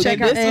why come would check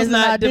you- her This ass was and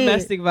I not did.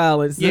 domestic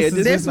violence. Yeah, this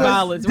this is was-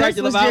 violence, this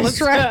regular was just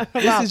violence.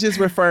 This is just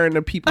referring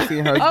to people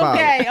seeing her as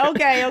violent.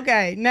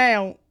 Okay.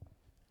 Now,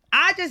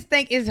 I just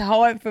think it's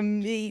hard for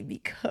me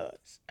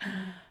because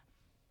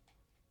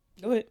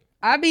Go ahead.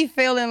 I be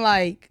feeling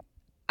like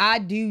I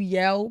do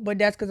yell, but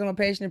that's because I'm a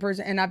passionate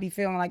person, and I be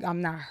feeling like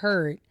I'm not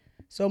heard.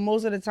 So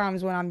most of the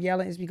times when I'm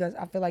yelling, it's because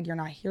I feel like you're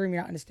not hearing me,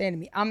 not understanding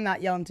me. I'm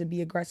not yelling to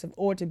be aggressive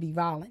or to be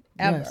violent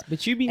ever. Yes,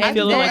 but you be And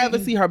feeling Don't then- like ever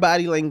see her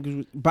body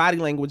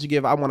language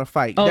give, I want to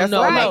fight. Oh, That's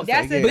no, all no. I'm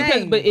That's saying. the Yeah.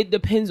 thing. but it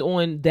depends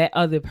on that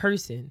other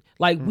person.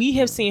 Like we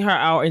have seen her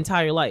our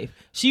entire life.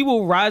 She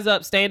will rise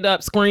up, stand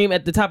up, scream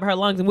at the top of her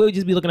lungs, and we'll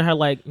just be looking at her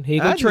like, "Here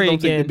you I go, just Trey don't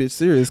again." take the bitch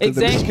serious because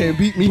the bitch Exactly. can't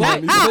beat me.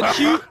 honey.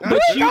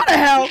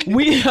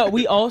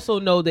 We also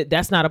know that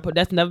that's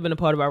never been a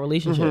part of our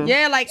relationship.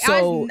 Yeah, like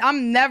So-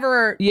 I'm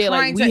never Yeah, like,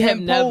 trying we to have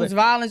impose never-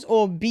 violence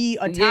or be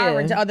a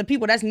tyrant Yeah. to other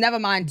people. That's never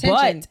my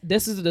intention. But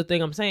this is the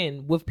thing I'm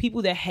saying. With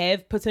people that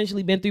have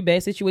potentially been through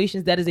bad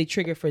situations, that is a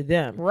trigger for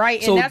them.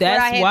 Right, So and that's what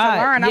I had why,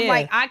 to learn. I'm yeah.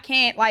 like, I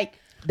can't like.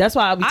 That's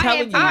why I be I telling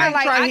have you. time, I ain't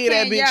like, trying I to hear that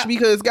can't bitch yell.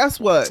 because guess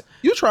what?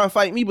 You try to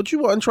fight me, but you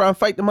wasn't trying to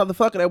fight the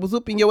motherfucker that was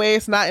whooping your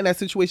ass. Not in that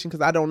situation because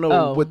I don't know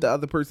Oh. what the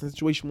other person's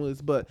situation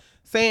was, but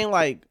saying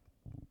like,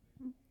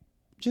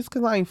 just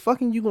because I ain't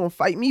fucking, you gonna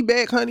fight me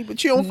back, honey?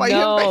 But you don't fight him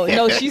back.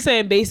 No, she's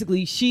saying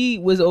basically she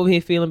was over here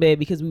feeling bad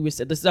because we were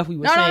the stuff we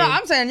were No, saying.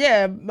 I'm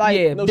saying like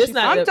yeah, no, this she's-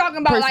 not I'm a talking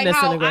about person like that's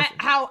how aggressive.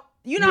 how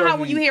you know how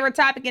when you hear a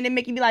topic and it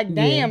make you be like,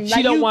 damn, She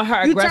like don't you, want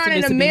her you turn in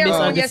aggressiveness the to be mirror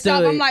on yourself.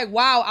 misunderstood. I'm like,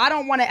 wow, I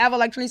don't want to ever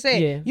like Trina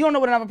said. Yeah. You don't know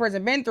what another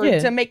person been through Yeah.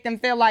 to make them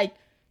feel like,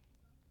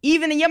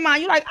 even in your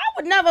mind, you're like, I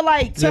would never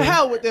like. To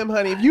hell with them,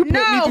 honey. If you put me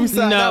No. through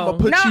something, No. I'm gonna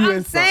put No, you I'm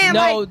in saying something.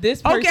 No, like,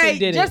 this person okay,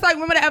 did it. just like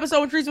remember the episode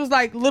when Teresa was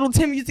like, little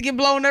Timmy used to get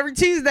blown every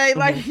Tuesday,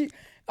 like,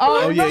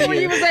 Oh, remember yeah, when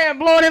yeah. you was saying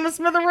blowing him in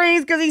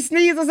smithereens because he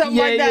sneezed or something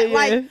Yeah, like that, yeah,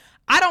 like. yeah.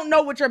 I don't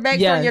know what your backstory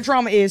Yes. and your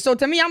trauma is. So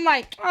to me, I'm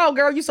like, oh,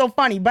 girl, you so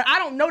funny. But I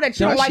don't know that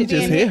you No, don't like she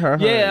being just hit her.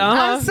 honey. Yeah,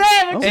 uh-huh. I'm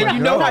saying, but Oh you my and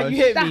you know how gosh. you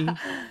hit me.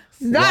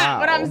 Stop. Wow.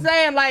 But I'm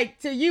saying, like,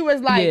 to you,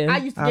 it's like, Yeah. I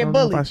used to I get don't know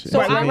if I bullied. should- So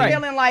Right, I'm right.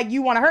 feeling like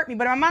you want to hurt me.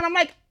 But in my mind, I'm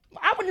like,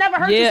 I would never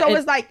hurt Yeah, you. So and-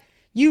 it's like,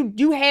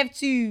 you have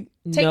to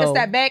take a No.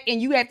 step back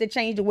and you have to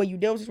change the way you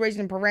deal with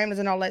situations and parameters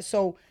and all that.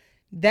 So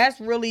that's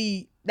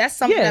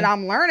something Yeah. that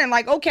I'm learning.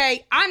 Like,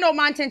 okay, I know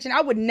my intention.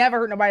 I would never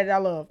hurt nobody that I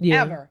love.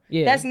 Yeah. Ever.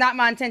 Yeah. That's not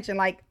my intention.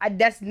 Like,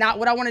 that's not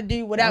what I want to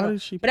do, Why whatever.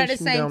 did she But at the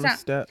push me same down the time.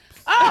 steps?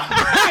 Oh,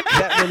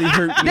 That really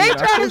hurt me. they I trying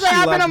to thought say she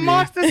I've been loved a me.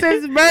 monster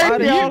since Why birth,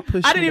 did yo. you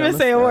push I me didn't down even the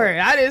say a steps? word.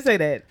 I didn't say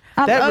that.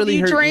 I That love really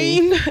you, hurt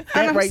Dream. me. And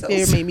That I'm right so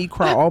there sorry. made me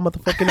cry all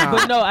motherfucking hour.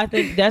 But no, I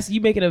think that's you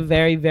making a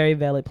very, very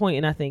valid point,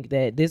 and I think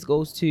that this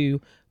goes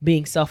to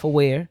being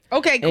self-aware.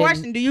 Okay,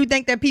 question. Do you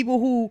think that people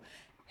who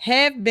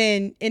have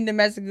been in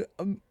domestic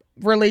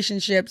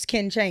relationships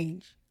can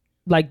change?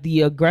 Like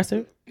the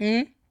aggressor.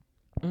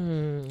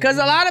 Because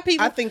a lot of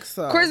people, I think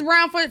so. Chris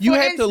Brown, for You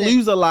have instance, to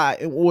lose a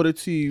lot in order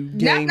to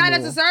gain not more.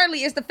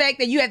 necessarily. It's the fact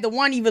that you have to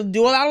either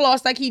do a lot of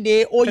loss like he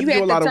did, or You you have to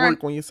have do a lot to of turn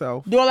work on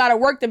yourself. do a lot of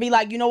work to be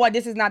like, you know what,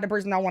 this is not the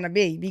person I want to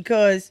be.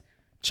 Because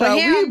for Child,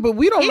 him, but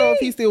we don't know if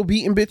he's still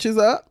beating bitches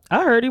up.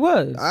 I heard he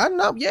was. I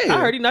know, yeah. I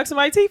heard he knocked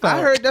somebody's teeth out.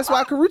 I heard that's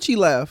why Karuchi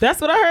left.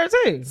 That's what I heard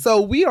too. So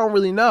we don't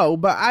really know,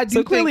 but I do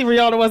So clearly think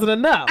Rihanna wasn't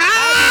enough.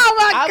 oh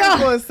my I god,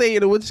 was going to say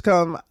it, which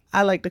come.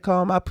 I like to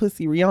call my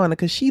pussy Rihanna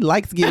because she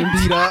likes getting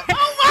beat up.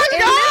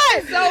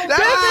 And so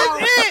That's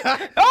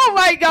it. Oh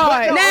my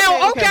god.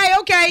 Now,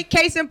 okay.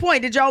 Case in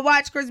point, did y'all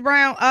watch Chris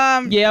Brown?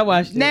 Yeah, I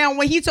watched it. Now,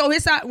 when he told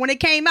his side, when it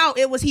came out,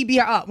 it was he beat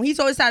her up. When he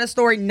told his side of the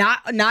story,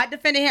 not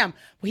defending him,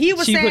 he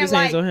was She saying put his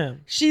hands like on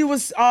him. she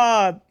was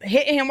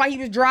hitting him while he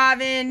was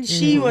driving.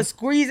 She was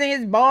squeezing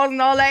his balls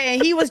and all that,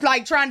 and he was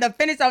like trying to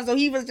defend himself. So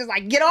he was just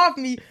like, "Get off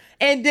me!"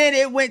 And then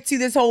it went to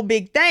this whole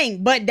big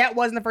thing. But that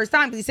wasn't the first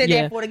time because he said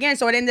Yeah. that for it again.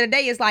 So at the end of the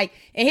day, it's like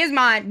in his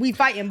mind, we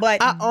fighting,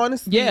 but I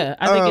honestly, Yeah,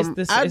 I think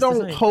it's I it's the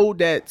don't same. hold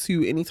that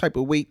to any type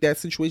of weight, that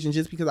situation,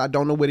 just because I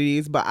don't know what it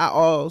is. But I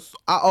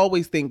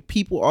always think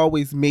people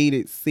always made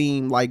it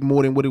seem like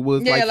more than what it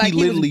was. Yeah, like he he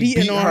was literally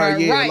beating beat on her. her,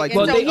 Yeah, right, like and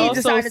Well, so they he also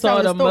decided to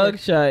saw tell the the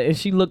story. mugshot and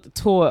she looked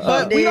tore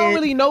But up. we don't did.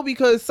 really know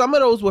because some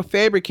of those were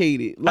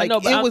fabricated. Like I know,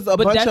 but it was a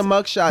but bunch that's- of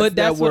mugshots. But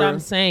that's that what were, I'm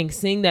saying.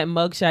 Seeing that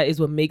mugshot is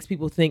what makes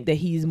people think that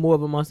he's more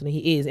of a monster than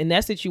he is. In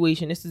that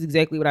situation, this is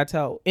exactly what I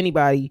tell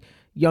anybody,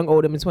 young,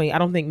 old, in between. I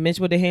don't think men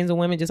should put their hands on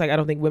women, just like I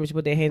don't think women should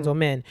put their hands on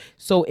men.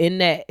 So in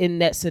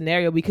that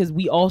scenario, because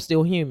we all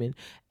still human,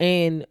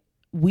 and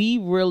we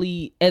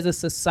really, as a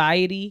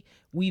society,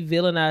 we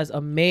villainize a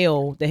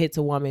male that hits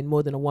a woman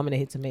more than a woman that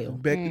hits a male.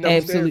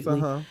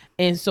 Absolutely.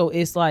 And so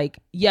it's like,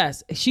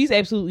 yes, she's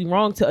absolutely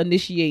wrong to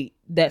initiate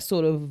that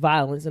sort of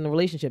violence in a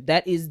relationship.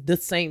 That is the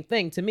same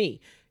thing to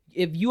me.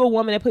 If you a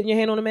woman that putting your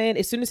hand on a man,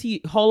 as soon as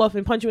he haul off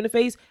and punch you in the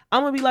face,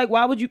 I'm gonna be like,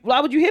 why would you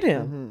hit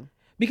him?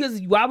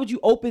 Because why would you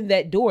open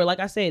that door? Like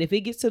I said, if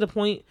it gets to the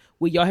point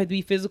where y'all have to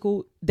be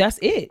physical, that's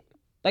it.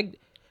 Like,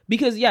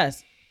 because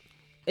yes,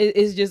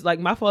 it's just like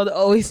my father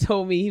always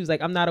told me, he was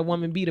like, I'm not a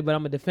woman beater, but I'm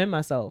gonna defend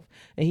myself.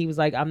 And he was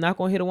like, I'm not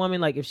gonna hit a woman.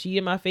 Like, if she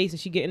in my face and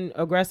she getting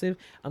aggressive,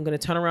 I'm gonna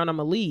turn around, I'm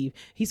gonna leave.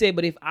 He said,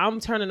 but if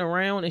I'm turning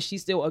around and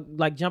she's still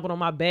like jumping on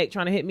my back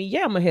trying to hit me,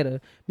 yeah, I'm gonna hit her,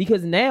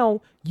 because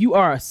now you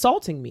are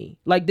assaulting me.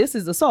 Like, this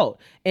is assault.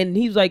 And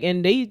he was like,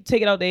 and they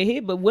take it out their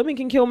head, but women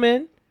can kill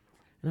men.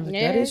 And I was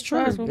like, that is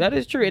true. Possible. That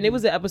is true. And it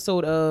was an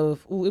episode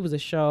of, it was a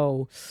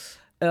show.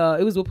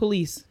 It was with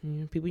police.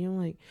 People you don't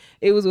like.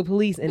 It was with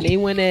police, and they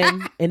went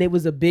in, and it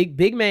was a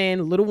big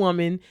man, little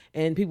woman,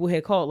 and people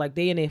had called like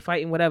they in there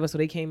fighting whatever. So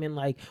they came in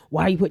like,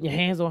 why are you putting your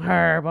hands on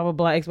her? Blah blah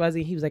blah.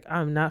 XYZ. He was like,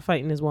 I'm not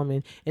fighting this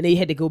woman, and they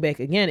had to go back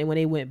again. And when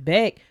they went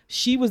back,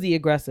 she was the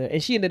aggressor,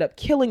 and she ended up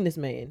killing this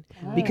man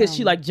because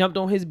she like jumped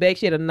on his back.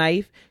 She had a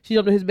knife. She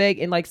jumped on his back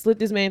and like slit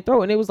this man's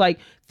throat. And it was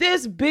like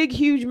this big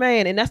huge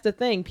man, and that's the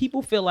thing.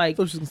 People feel like,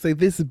 so she's gonna say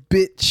this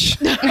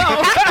bitch.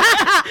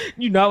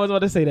 You know I was about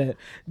to say that.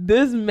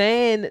 This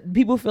man,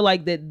 people feel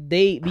like that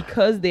they,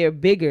 because they're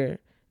bigger,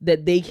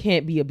 that they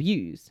can't be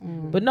abused.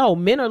 But no,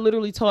 men are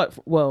literally taught,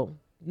 well,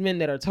 men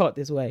that are taught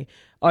this way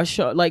are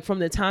like from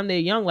the time they're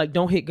young, like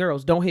don't hit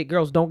girls, don't hit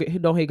girls, don't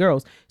hit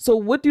girls. So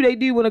what do they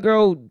do when a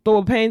girl throw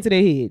a pan to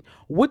their head?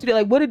 What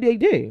did they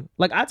do?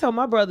 Like, I tell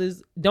my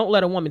brothers, don't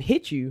let a woman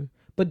hit you,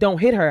 but don't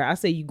hit her. I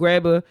say you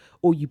grab her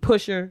or you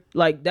push her.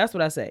 Like, that's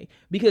what I say,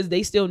 because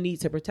they still need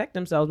to protect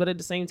themselves. But at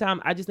the same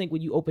time, I just think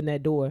when you open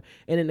that door,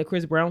 and in the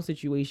Chris Brown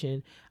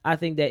situation, I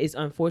think that it's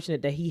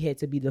unfortunate that he had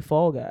to be the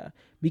fall guy,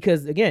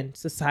 because again,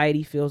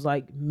 society feels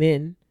like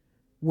men,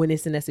 when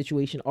it's in that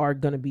situation, are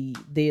going to be,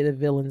 they're the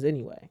villains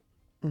anyway.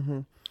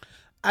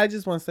 I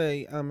just want to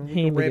say,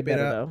 wrap it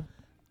up.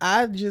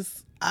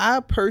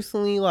 I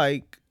personally,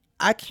 like,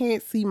 I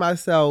can't see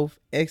myself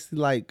actually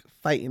like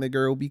fighting a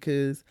girl,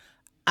 because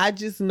I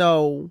just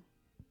know,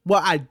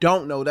 well, I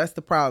don't know. That's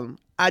the problem.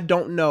 I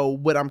don't know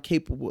what I'm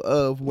capable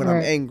of when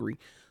I'm angry.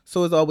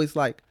 So it's always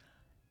like,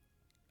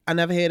 I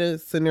never had a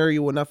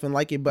scenario or nothing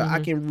like it, but I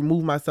can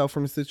remove myself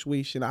from the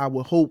situation, I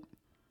would hope,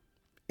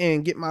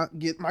 and get my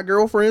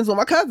girlfriends or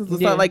my cousins or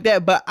something like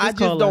that. But I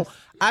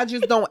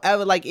just don't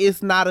ever, like,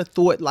 it's not a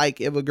thought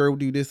like if a girl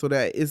do this or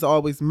that. It's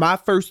always, my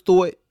first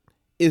thought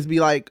is be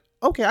like,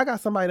 okay, I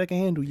got somebody that can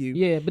handle you.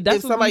 Yeah, but that's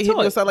if somebody hit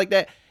me or something like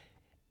that.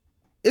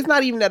 It's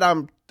not even that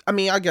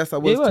I guess I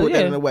was taught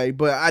that in a way,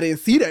 but I didn't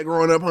see that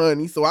growing up,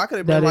 honey. So I could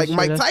have been like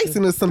Mike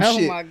Tyson or some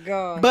shit. Oh my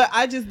God. But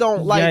I just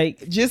don't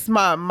like just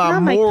my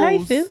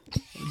morals,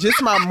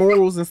 just my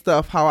morals and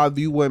stuff, how I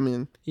view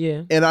women.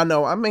 Yeah. And I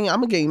know, I mean,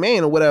 I'm a gay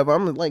man or whatever.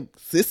 I'm like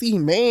sissy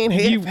man,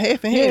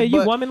 half and half. Yeah,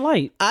 you woman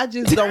light. I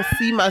just don't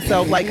see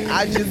myself, like,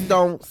 I just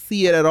don't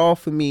see it at all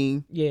for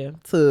me. Yeah.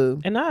 To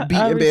beat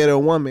and better a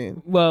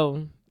woman.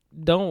 Well,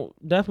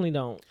 definitely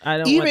don't. I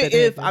don't. Even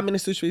if I'm in a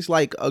situation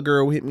like a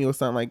girl hit me or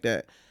something like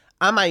that,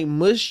 I might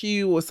mush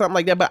you or something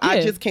like that, but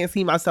I just can't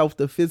see myself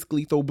to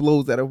physically throw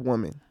blows at a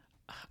woman.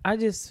 I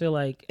just feel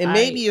like, and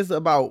maybe it's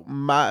about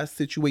my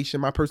situation,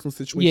 my personal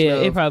situation. Yeah,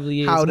 it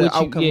probably is. How the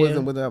outcome was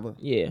and whatever.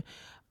 Yeah.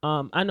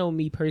 I know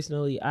me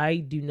personally, I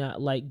do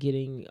not like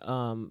getting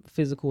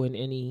physical in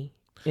any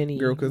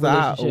girl, because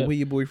I'll be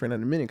your boyfriend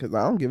in a minute, because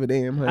I don't give a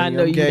damn, honey. I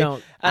know you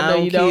don't. I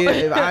know you don't.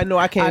 I know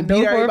I can't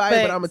beat everybody,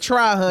 but I'm gonna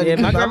try, honey. Yeah,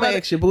 I'm gonna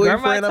ask your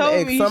boyfriend. I'm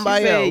gonna ask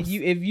somebody else.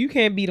 If you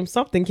can't beat him,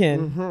 something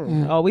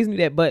can. I always knew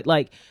that. But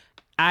like,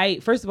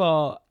 first of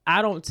all,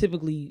 I don't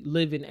typically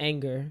live in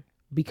anger,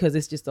 because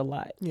it's just a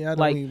lot. Yeah, I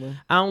don't either.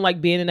 I don't like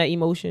being in that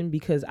emotion,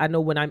 because I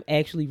know when I'm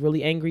actually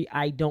really angry,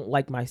 I don't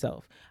like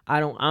myself.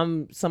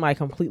 I'm somebody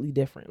completely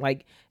different.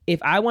 Like,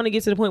 if I want to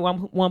get to the point where I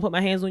want to put my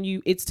hands on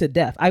you, it's to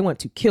death. I want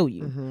to kill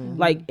you.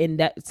 Like, and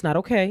that it's not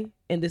okay.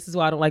 And this is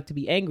why I don't like to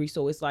be angry.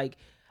 So it's like,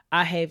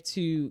 I have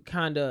to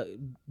kind of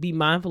be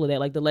mindful of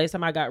that. Like, the last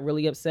time I got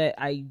really upset,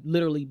 I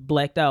literally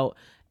blacked out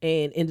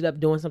and ended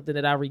up doing something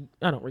that I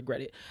don't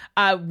regret it.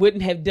 I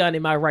wouldn't have done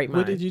in my right mind.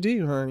 What did you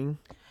do, honey?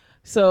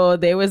 So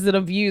there was an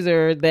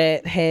abuser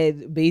that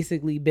had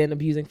basically been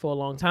abusing for a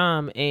long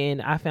time, and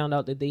I found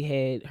out that they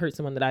had hurt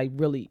someone that I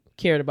really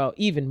cared about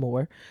even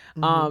more.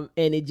 And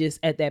it just,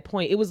 at that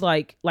point, it was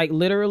like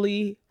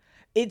literally,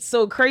 it's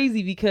so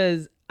crazy,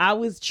 because I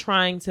was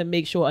trying to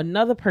make sure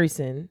another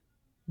person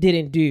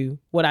didn't do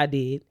what I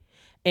did.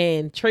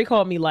 And Trey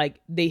called me like,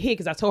 they here,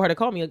 because I told her to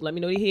call me, like, let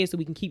me know they here so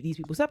we can keep these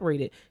people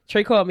separated.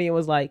 Trey called me and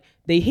was like,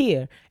 they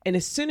here. And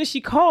as soon as she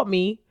called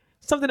me,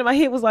 something in my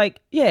head was like,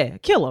 yeah,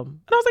 kill him.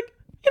 And I was like,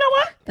 you know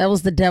what? That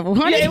was the devil.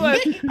 Yeah, it was.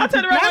 I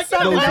turned around like,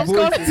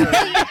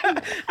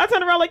 I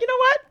turned around like, you know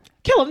what?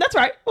 Kill him. That's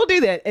right. We'll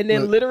do that. And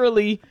then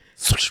literally,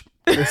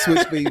 The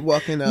switch be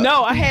walking up.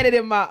 No, I had it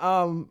in my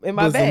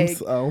bag.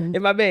 Oh.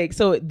 In my bag.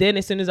 So then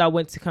as soon as I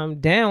went to come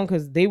down,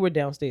 because they were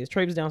downstairs,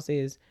 Trey was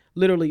downstairs,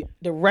 literally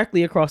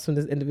directly across from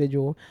this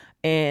individual.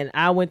 And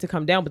I went to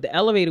come down, but the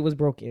elevator was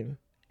broken.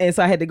 And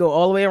so I had to go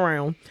all the way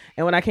around.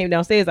 And when I came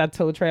downstairs, I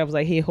told Trey, I was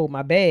like, "Here, hold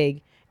my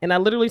bag." And I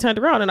literally turned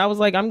around and I was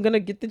like, I'm going to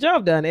get the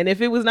job done. And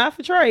if it was not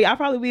for Trey, I'd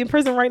probably be in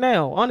prison right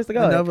now. Honest to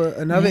God.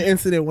 Another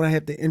incident when I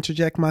have to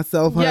interject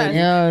myself. Yes.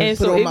 Yes. And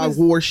Put so on my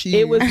war sheet.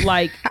 It was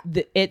like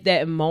at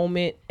that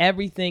moment,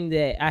 everything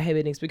that I had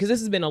been experiencing, because this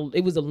has been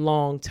it was a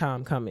long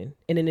time coming.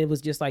 And then it was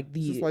just like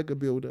It's just like a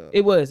build up.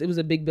 It was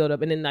a big build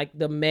up. And then like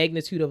the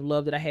magnitude of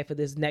love that I had for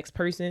this next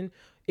person,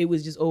 it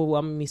was just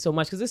overwhelming me so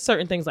much. Because there's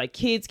certain things like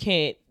kids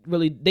can't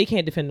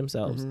defend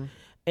themselves.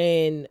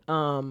 And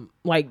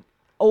like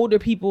older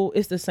people,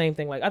 it's the same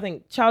thing. Like I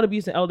think child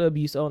abuse and elder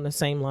abuse are on the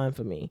same line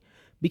for me,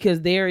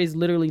 because there is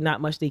literally not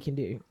much they can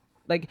do.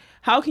 Like,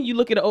 how can you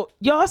look at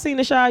y'all seen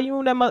the Shy?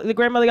 You know the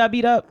grandmother got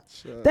beat up?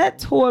 Sure. That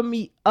tore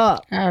me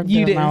up.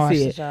 You didn't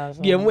see it.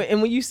 Yeah,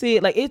 and when you see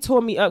it, like it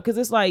tore me up, because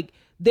it's like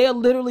they're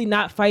literally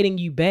not fighting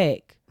you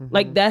back.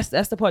 Like that's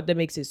the part that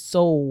makes it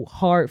so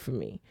hard for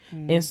me.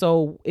 And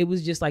so it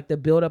was just like the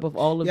buildup of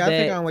all of that. Yeah, I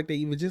think I don't like that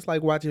even. Just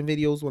like watching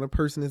videos when a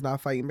person is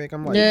not fighting back.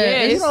 I'm like,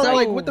 it's so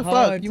like, what the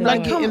fuck? You're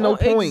not getting no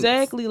points.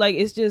 Exactly. Like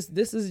this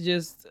is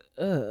just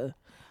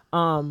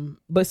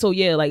but so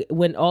yeah, like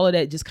when all of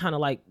that just kind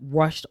of like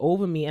rushed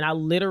over me, and I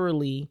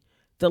literally,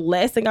 the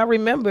last thing I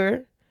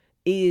remember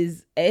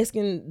is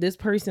asking this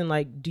person,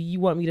 like, do you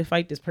want me to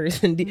fight this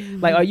person?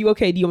 Like, are you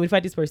okay? Do you want me to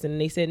fight this person? And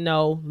they said,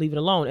 no, leave it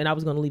alone. And I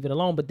was going to leave it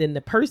alone. But then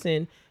the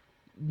person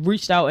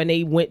reached out and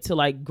they went to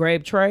like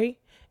grab Trey,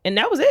 and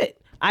that was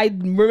it. I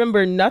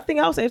remember nothing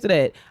else after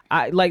that.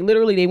 I like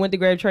literally they went to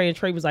grab Trey, and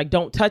Trey was like,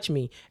 don't touch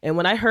me. And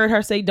when I heard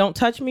her say, don't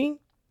touch me,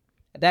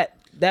 that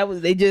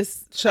was, they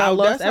just, Child,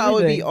 I lost that's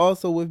everything. how it be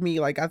also with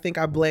me. Like, I think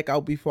I black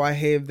out before I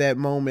have that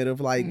moment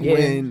of like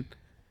when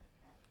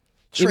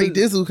Trey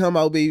Dizzle come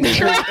out, baby.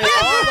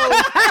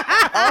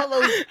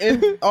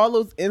 all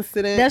those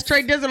incidents. That's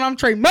Trey Dizzle. I'm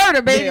Trey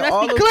Murder, baby. Yeah, Let's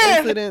all be those clear.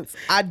 incidents.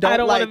 I don't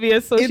want like, to be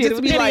associated it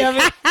just with be any like, of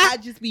it. I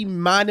just be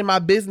minding my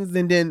business,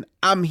 and then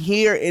I'm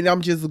here and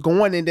I'm just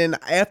going, and then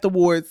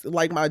afterwards,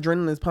 like my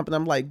adrenaline's pumping.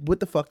 I'm like, what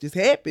the fuck just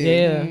happened?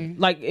 Yeah,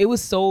 like it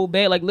was so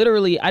bad. Like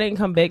literally, I didn't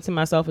come back to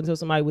myself until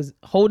somebody was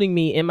holding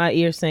me in my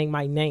ear, saying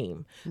my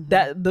name.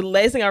 That the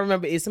last thing I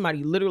remember is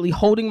somebody literally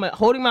holding my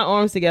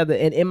arms together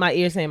and in my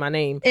ear saying my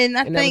name. And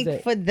I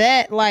think for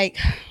that, like,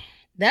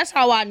 that's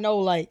how I know.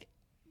 Like,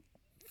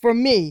 for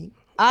me,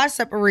 I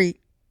separate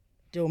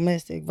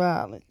domestic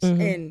violence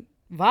and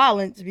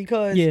violence,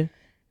 because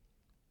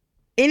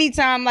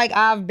anytime like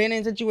I've been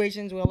in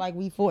situations where like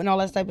we fought and all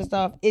that type of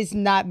stuff, it's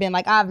not been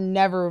like, I've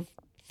never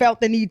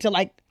felt the need to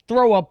like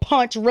throw a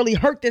punch, really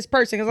hurt this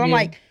person, because I'm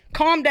like,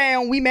 calm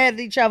down, we mad at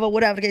each other,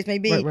 whatever the case may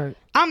be. Right.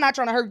 I'm not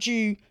trying to hurt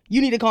you,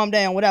 you need to calm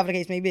down, whatever the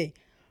case may be.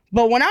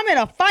 But when I'm in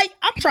a fight,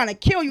 I'm trying to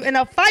kill you. And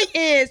a fight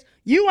is,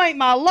 you ain't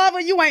my lover,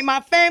 you ain't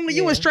my family,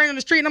 you was straight on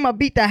the street, and I'm gonna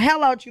beat the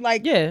hell out you.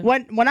 Like,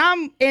 when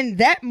I'm in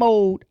that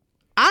mode,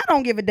 I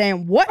don't give a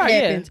damn what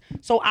happens.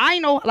 So I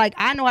know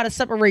how to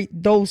separate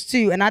those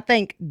two. And I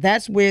think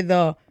that's where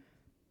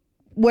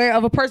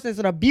of a person is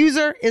an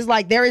abuser is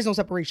like, there is no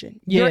separation.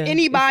 You're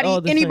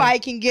anybody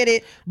can get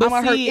it. But I'm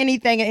gonna hurt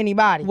anything and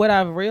anybody. What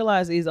I've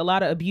realized is a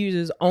lot of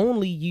abusers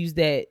only use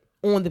that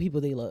on the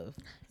people they love.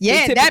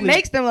 Yeah, that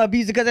makes them an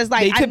abuser, because it's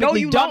like, I know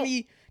you love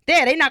me.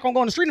 Yeah, they not gonna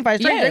go on the street and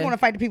fight strangers. They're gonna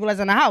fight the people that's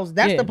in the house.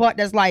 That's the part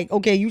that's like,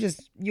 okay,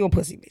 you a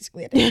pussy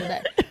basically at the end of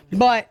that.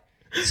 But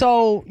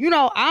so,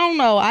 I don't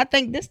know. I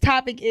think this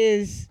topic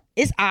it's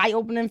eye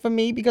opening for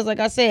me, because like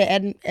I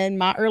said, in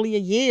my earlier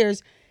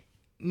years,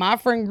 my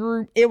friend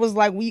group, it was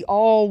like we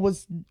all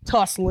was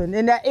tussling,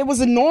 and that it was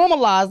a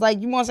normalized.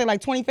 Like, you want to say like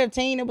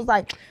 2015, it was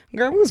like,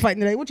 girl, we was fighting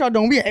today. What y'all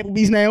doing? We at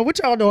Applebee's now. What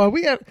y'all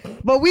doing?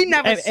 But we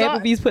never saw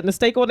Applebee's putting a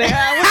steak on their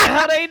eye. What the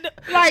hell they do?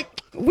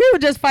 Like, we were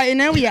just fighting,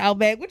 now we out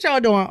back. What y'all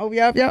doing? Oh,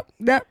 yep.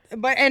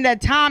 But in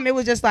that time, it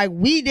was just like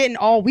we didn't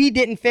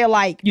feel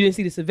like, you didn't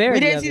see the severity.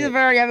 We didn't see the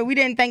severity of it. We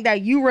didn't think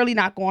that you really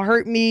not gonna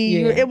hurt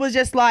me. It was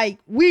just like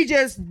we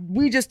just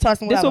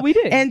tussling. That's what we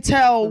did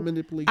until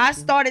I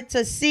started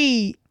to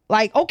see,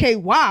 like, okay,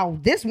 wow,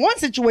 this one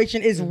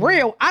situation is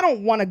real. I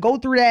don't want to go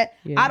through that.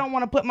 I don't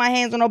want to put my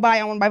hands on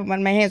nobody. I want to put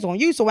my hands on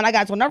you. So when I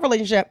got to another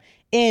relationship,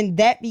 and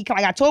that became,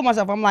 like, I told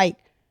myself, I'm like,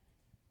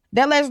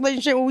 that last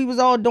relationship where we was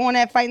all doing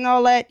that, fighting and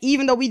all that,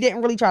 even though we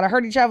didn't really try to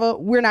hurt each other,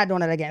 we're not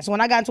doing that again. So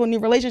when I got into a new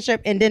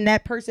relationship and then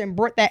that person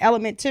brought that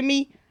element to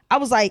me, I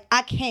was like,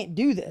 I can't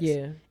do this.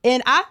 Yeah.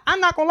 And I'm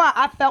not gonna lie,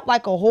 I felt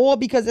like a whore,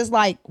 because it's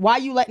like, why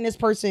you letting this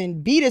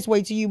person be this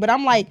way to you? But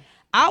I'm like,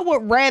 I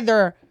would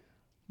rather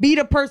be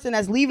the person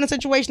that's leaving the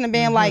situation and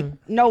being like,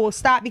 no,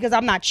 stop, because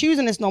I'm not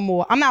choosing this no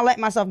more. I'm not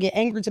letting myself get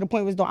angry to the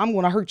point where I'm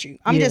going to hurt you.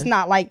 I'm just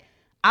not, like,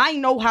 I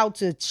know how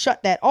to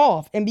shut that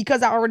off. And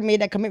because I already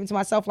made that commitment to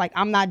myself, like,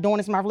 I'm not doing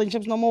this in my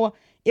relationships no more,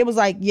 it was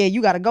like, yeah,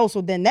 you got to go.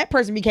 So then that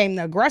person became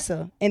the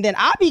aggressor. And then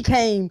I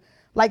became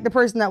like the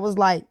person that was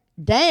like,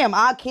 damn,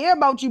 I care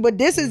about you, but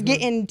this is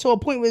getting to a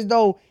point where as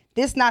though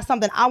this not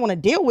something I want to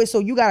deal with, so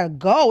you gotta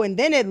go. And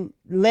then it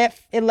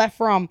left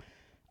from,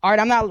 all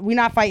right, we're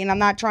not fighting. I'm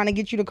not trying to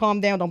get you to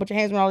calm down. Don't put your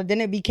hands on all.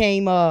 Then it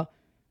became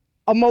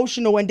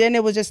emotional, and then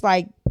it was just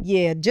like,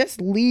 yeah,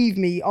 just leave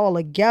me all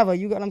together.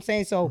 You get what I'm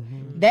saying? So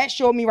that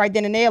showed me right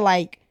then and there,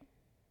 like,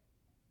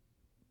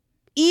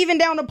 even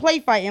down to play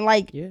fighting,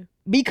 like,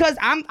 because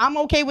I'm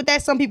okay with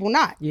that. Some people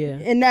not. Yeah.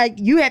 And that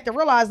you have to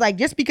realize, like,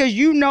 just because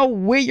you know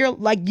where you're,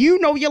 like, you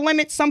know your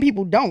limits, some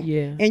people don't.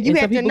 Yeah. And you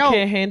have to know. Some people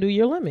can't handle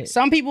your limits.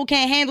 Some people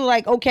can't handle,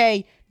 like,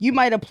 okay, you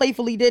might have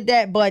playfully did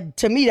that, but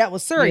to me that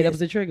was serious. Yeah, that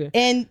was a trigger.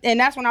 And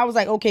that's when I was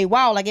like, okay,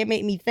 wow, like, it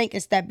made me think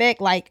and step back.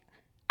 Like,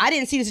 I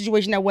didn't see the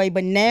situation that way,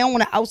 but now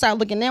when I'm outside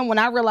looking in, when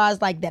I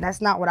realized, like, that's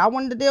not what I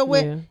wanted to deal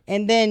with,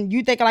 and then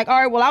you think, like, all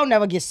right, well, I'll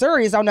never get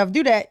serious, I'll never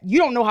do that. You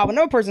don't know how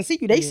another person see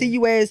you. They see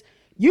you as,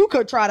 you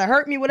could try to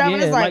hurt me, whatever.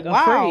 And it's like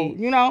wow, afraid.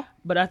 You know?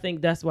 But I think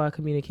that's why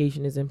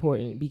communication is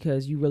important,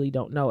 because you really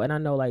don't know. And I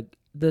know, like,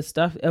 the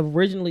stuff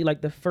originally,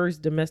 like, the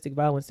first domestic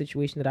violence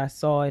situation that I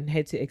saw and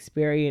had to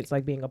experience,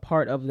 like, being a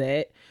part of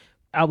that,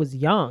 I was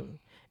young.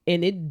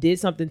 And it did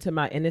something to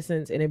my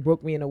innocence, and it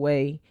broke me in a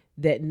way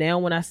that now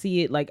when I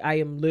see it, like, I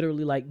am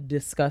literally, like,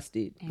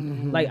 disgusted.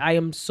 Like, I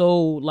am so,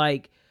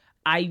 like,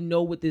 I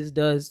know what this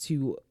does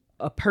to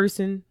a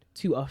person,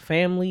 to a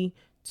family,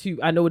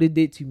 I know what it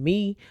did to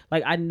me.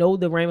 Like, I know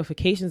the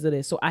ramifications of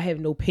this, so I have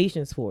no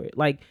patience for it.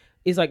 Like,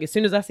 it's like, as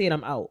soon as I see it,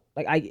 I'm out.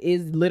 Like,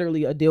 it's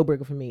literally a deal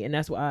breaker for me. And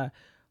that's why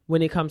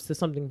when it comes to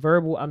something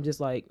verbal, I'm just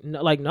like,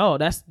 no,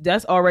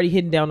 that's already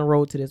hidden down the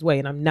road to this way,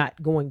 and I'm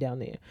not going down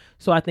there.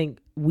 So I think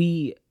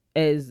we,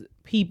 as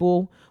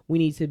people, we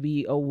need to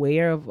be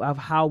aware of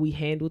how we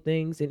handle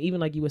things. And even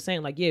like you were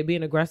saying, like, yeah,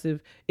 being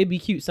aggressive, it'd be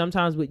cute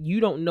sometimes, but you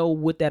don't know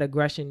what that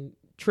aggression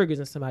triggers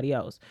in somebody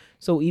else.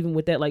 So even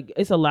with that, like,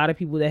 it's a lot of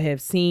people that have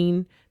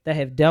seen, that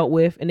have dealt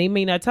with, and they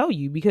may not tell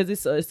you, because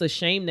it's a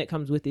shame that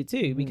comes with it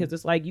too, because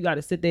it's like, you got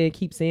to sit there and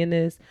keep saying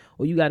this,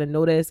 or you got to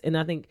know this. And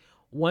I think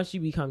once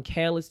you become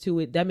callous to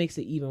it, that makes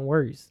it even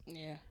worse.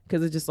 Yeah,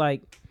 because it's just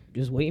like,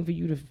 just waiting for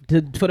you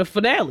to for the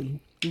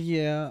finale.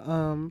 Yeah.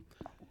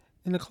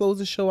 And to close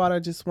the show out, I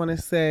just want to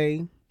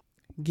say,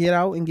 get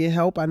out and get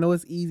help. I know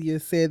it's easier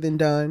said than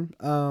done,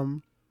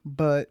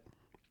 but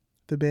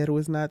the battle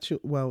is not yours.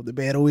 Well, the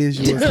battle is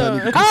yours,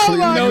 honey. Oh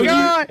my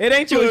God. It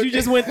ain't yours. You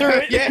just went through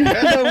it.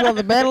 Well,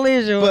 the battle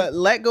is yours. But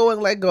let go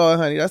and let God,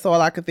 honey. That's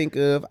all I could think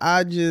of.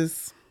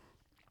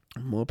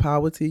 More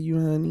power to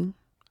you, honey.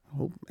 I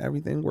hope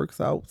everything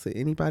works out to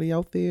anybody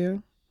out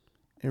there.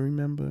 And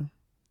remember,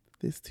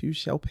 this too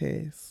shall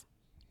pass.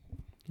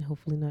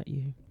 Hopefully not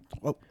you.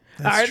 Oh,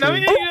 that's true.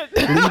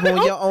 Leave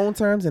on your own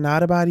terms and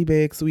not a body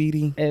bag,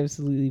 sweetie.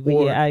 Absolutely.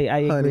 But I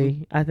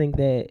agree. I think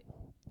that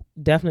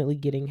definitely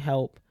getting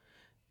help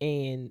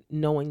and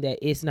knowing that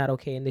it's not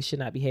okay and this should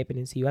not be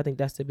happening to you. I think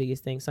that's the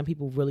biggest thing. Some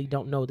people really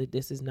don't know that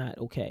this is not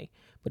okay.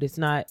 But it's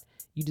not.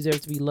 You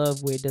deserve to be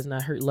loved where it does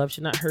not hurt. Love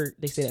should not hurt.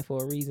 They say that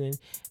for a reason.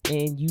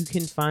 And you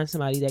can find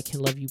somebody that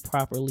can love you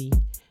properly,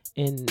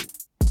 and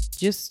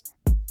just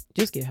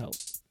get help.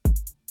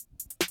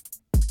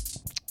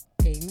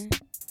 Amen.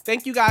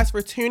 Thank you guys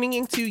for tuning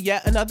into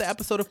yet another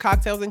episode of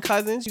Cocktails and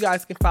Cousins. You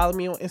guys can follow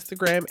me on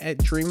Instagram at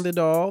Dream the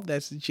Doll.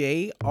 That's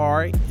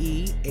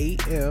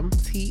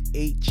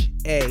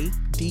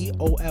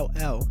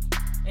JREAMTHADOLL.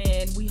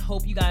 And we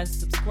hope you guys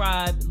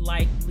subscribe,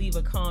 like, leave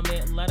a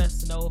comment, let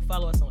us know.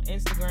 Follow us on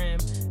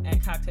Instagram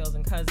at Cocktails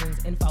and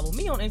Cousins, and follow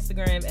me on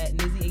Instagram at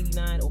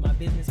Nizzy89 or my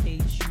business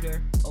page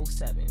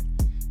Shooter07.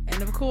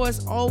 And of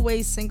course,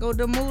 always Cinco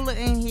de Mula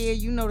in here.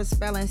 You know the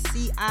spelling,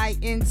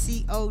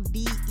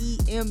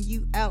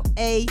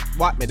 CINCODEMULA.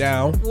 Wipe me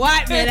down.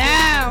 Wipe me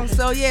down.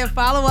 So yeah,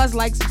 follow us,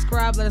 like,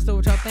 subscribe, let us know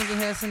what y'all thinking.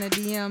 Hit us in the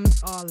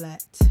DMs, all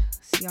that.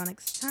 See y'all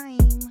next time.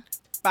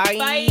 Bye.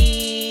 Bye.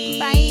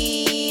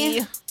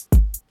 Bye.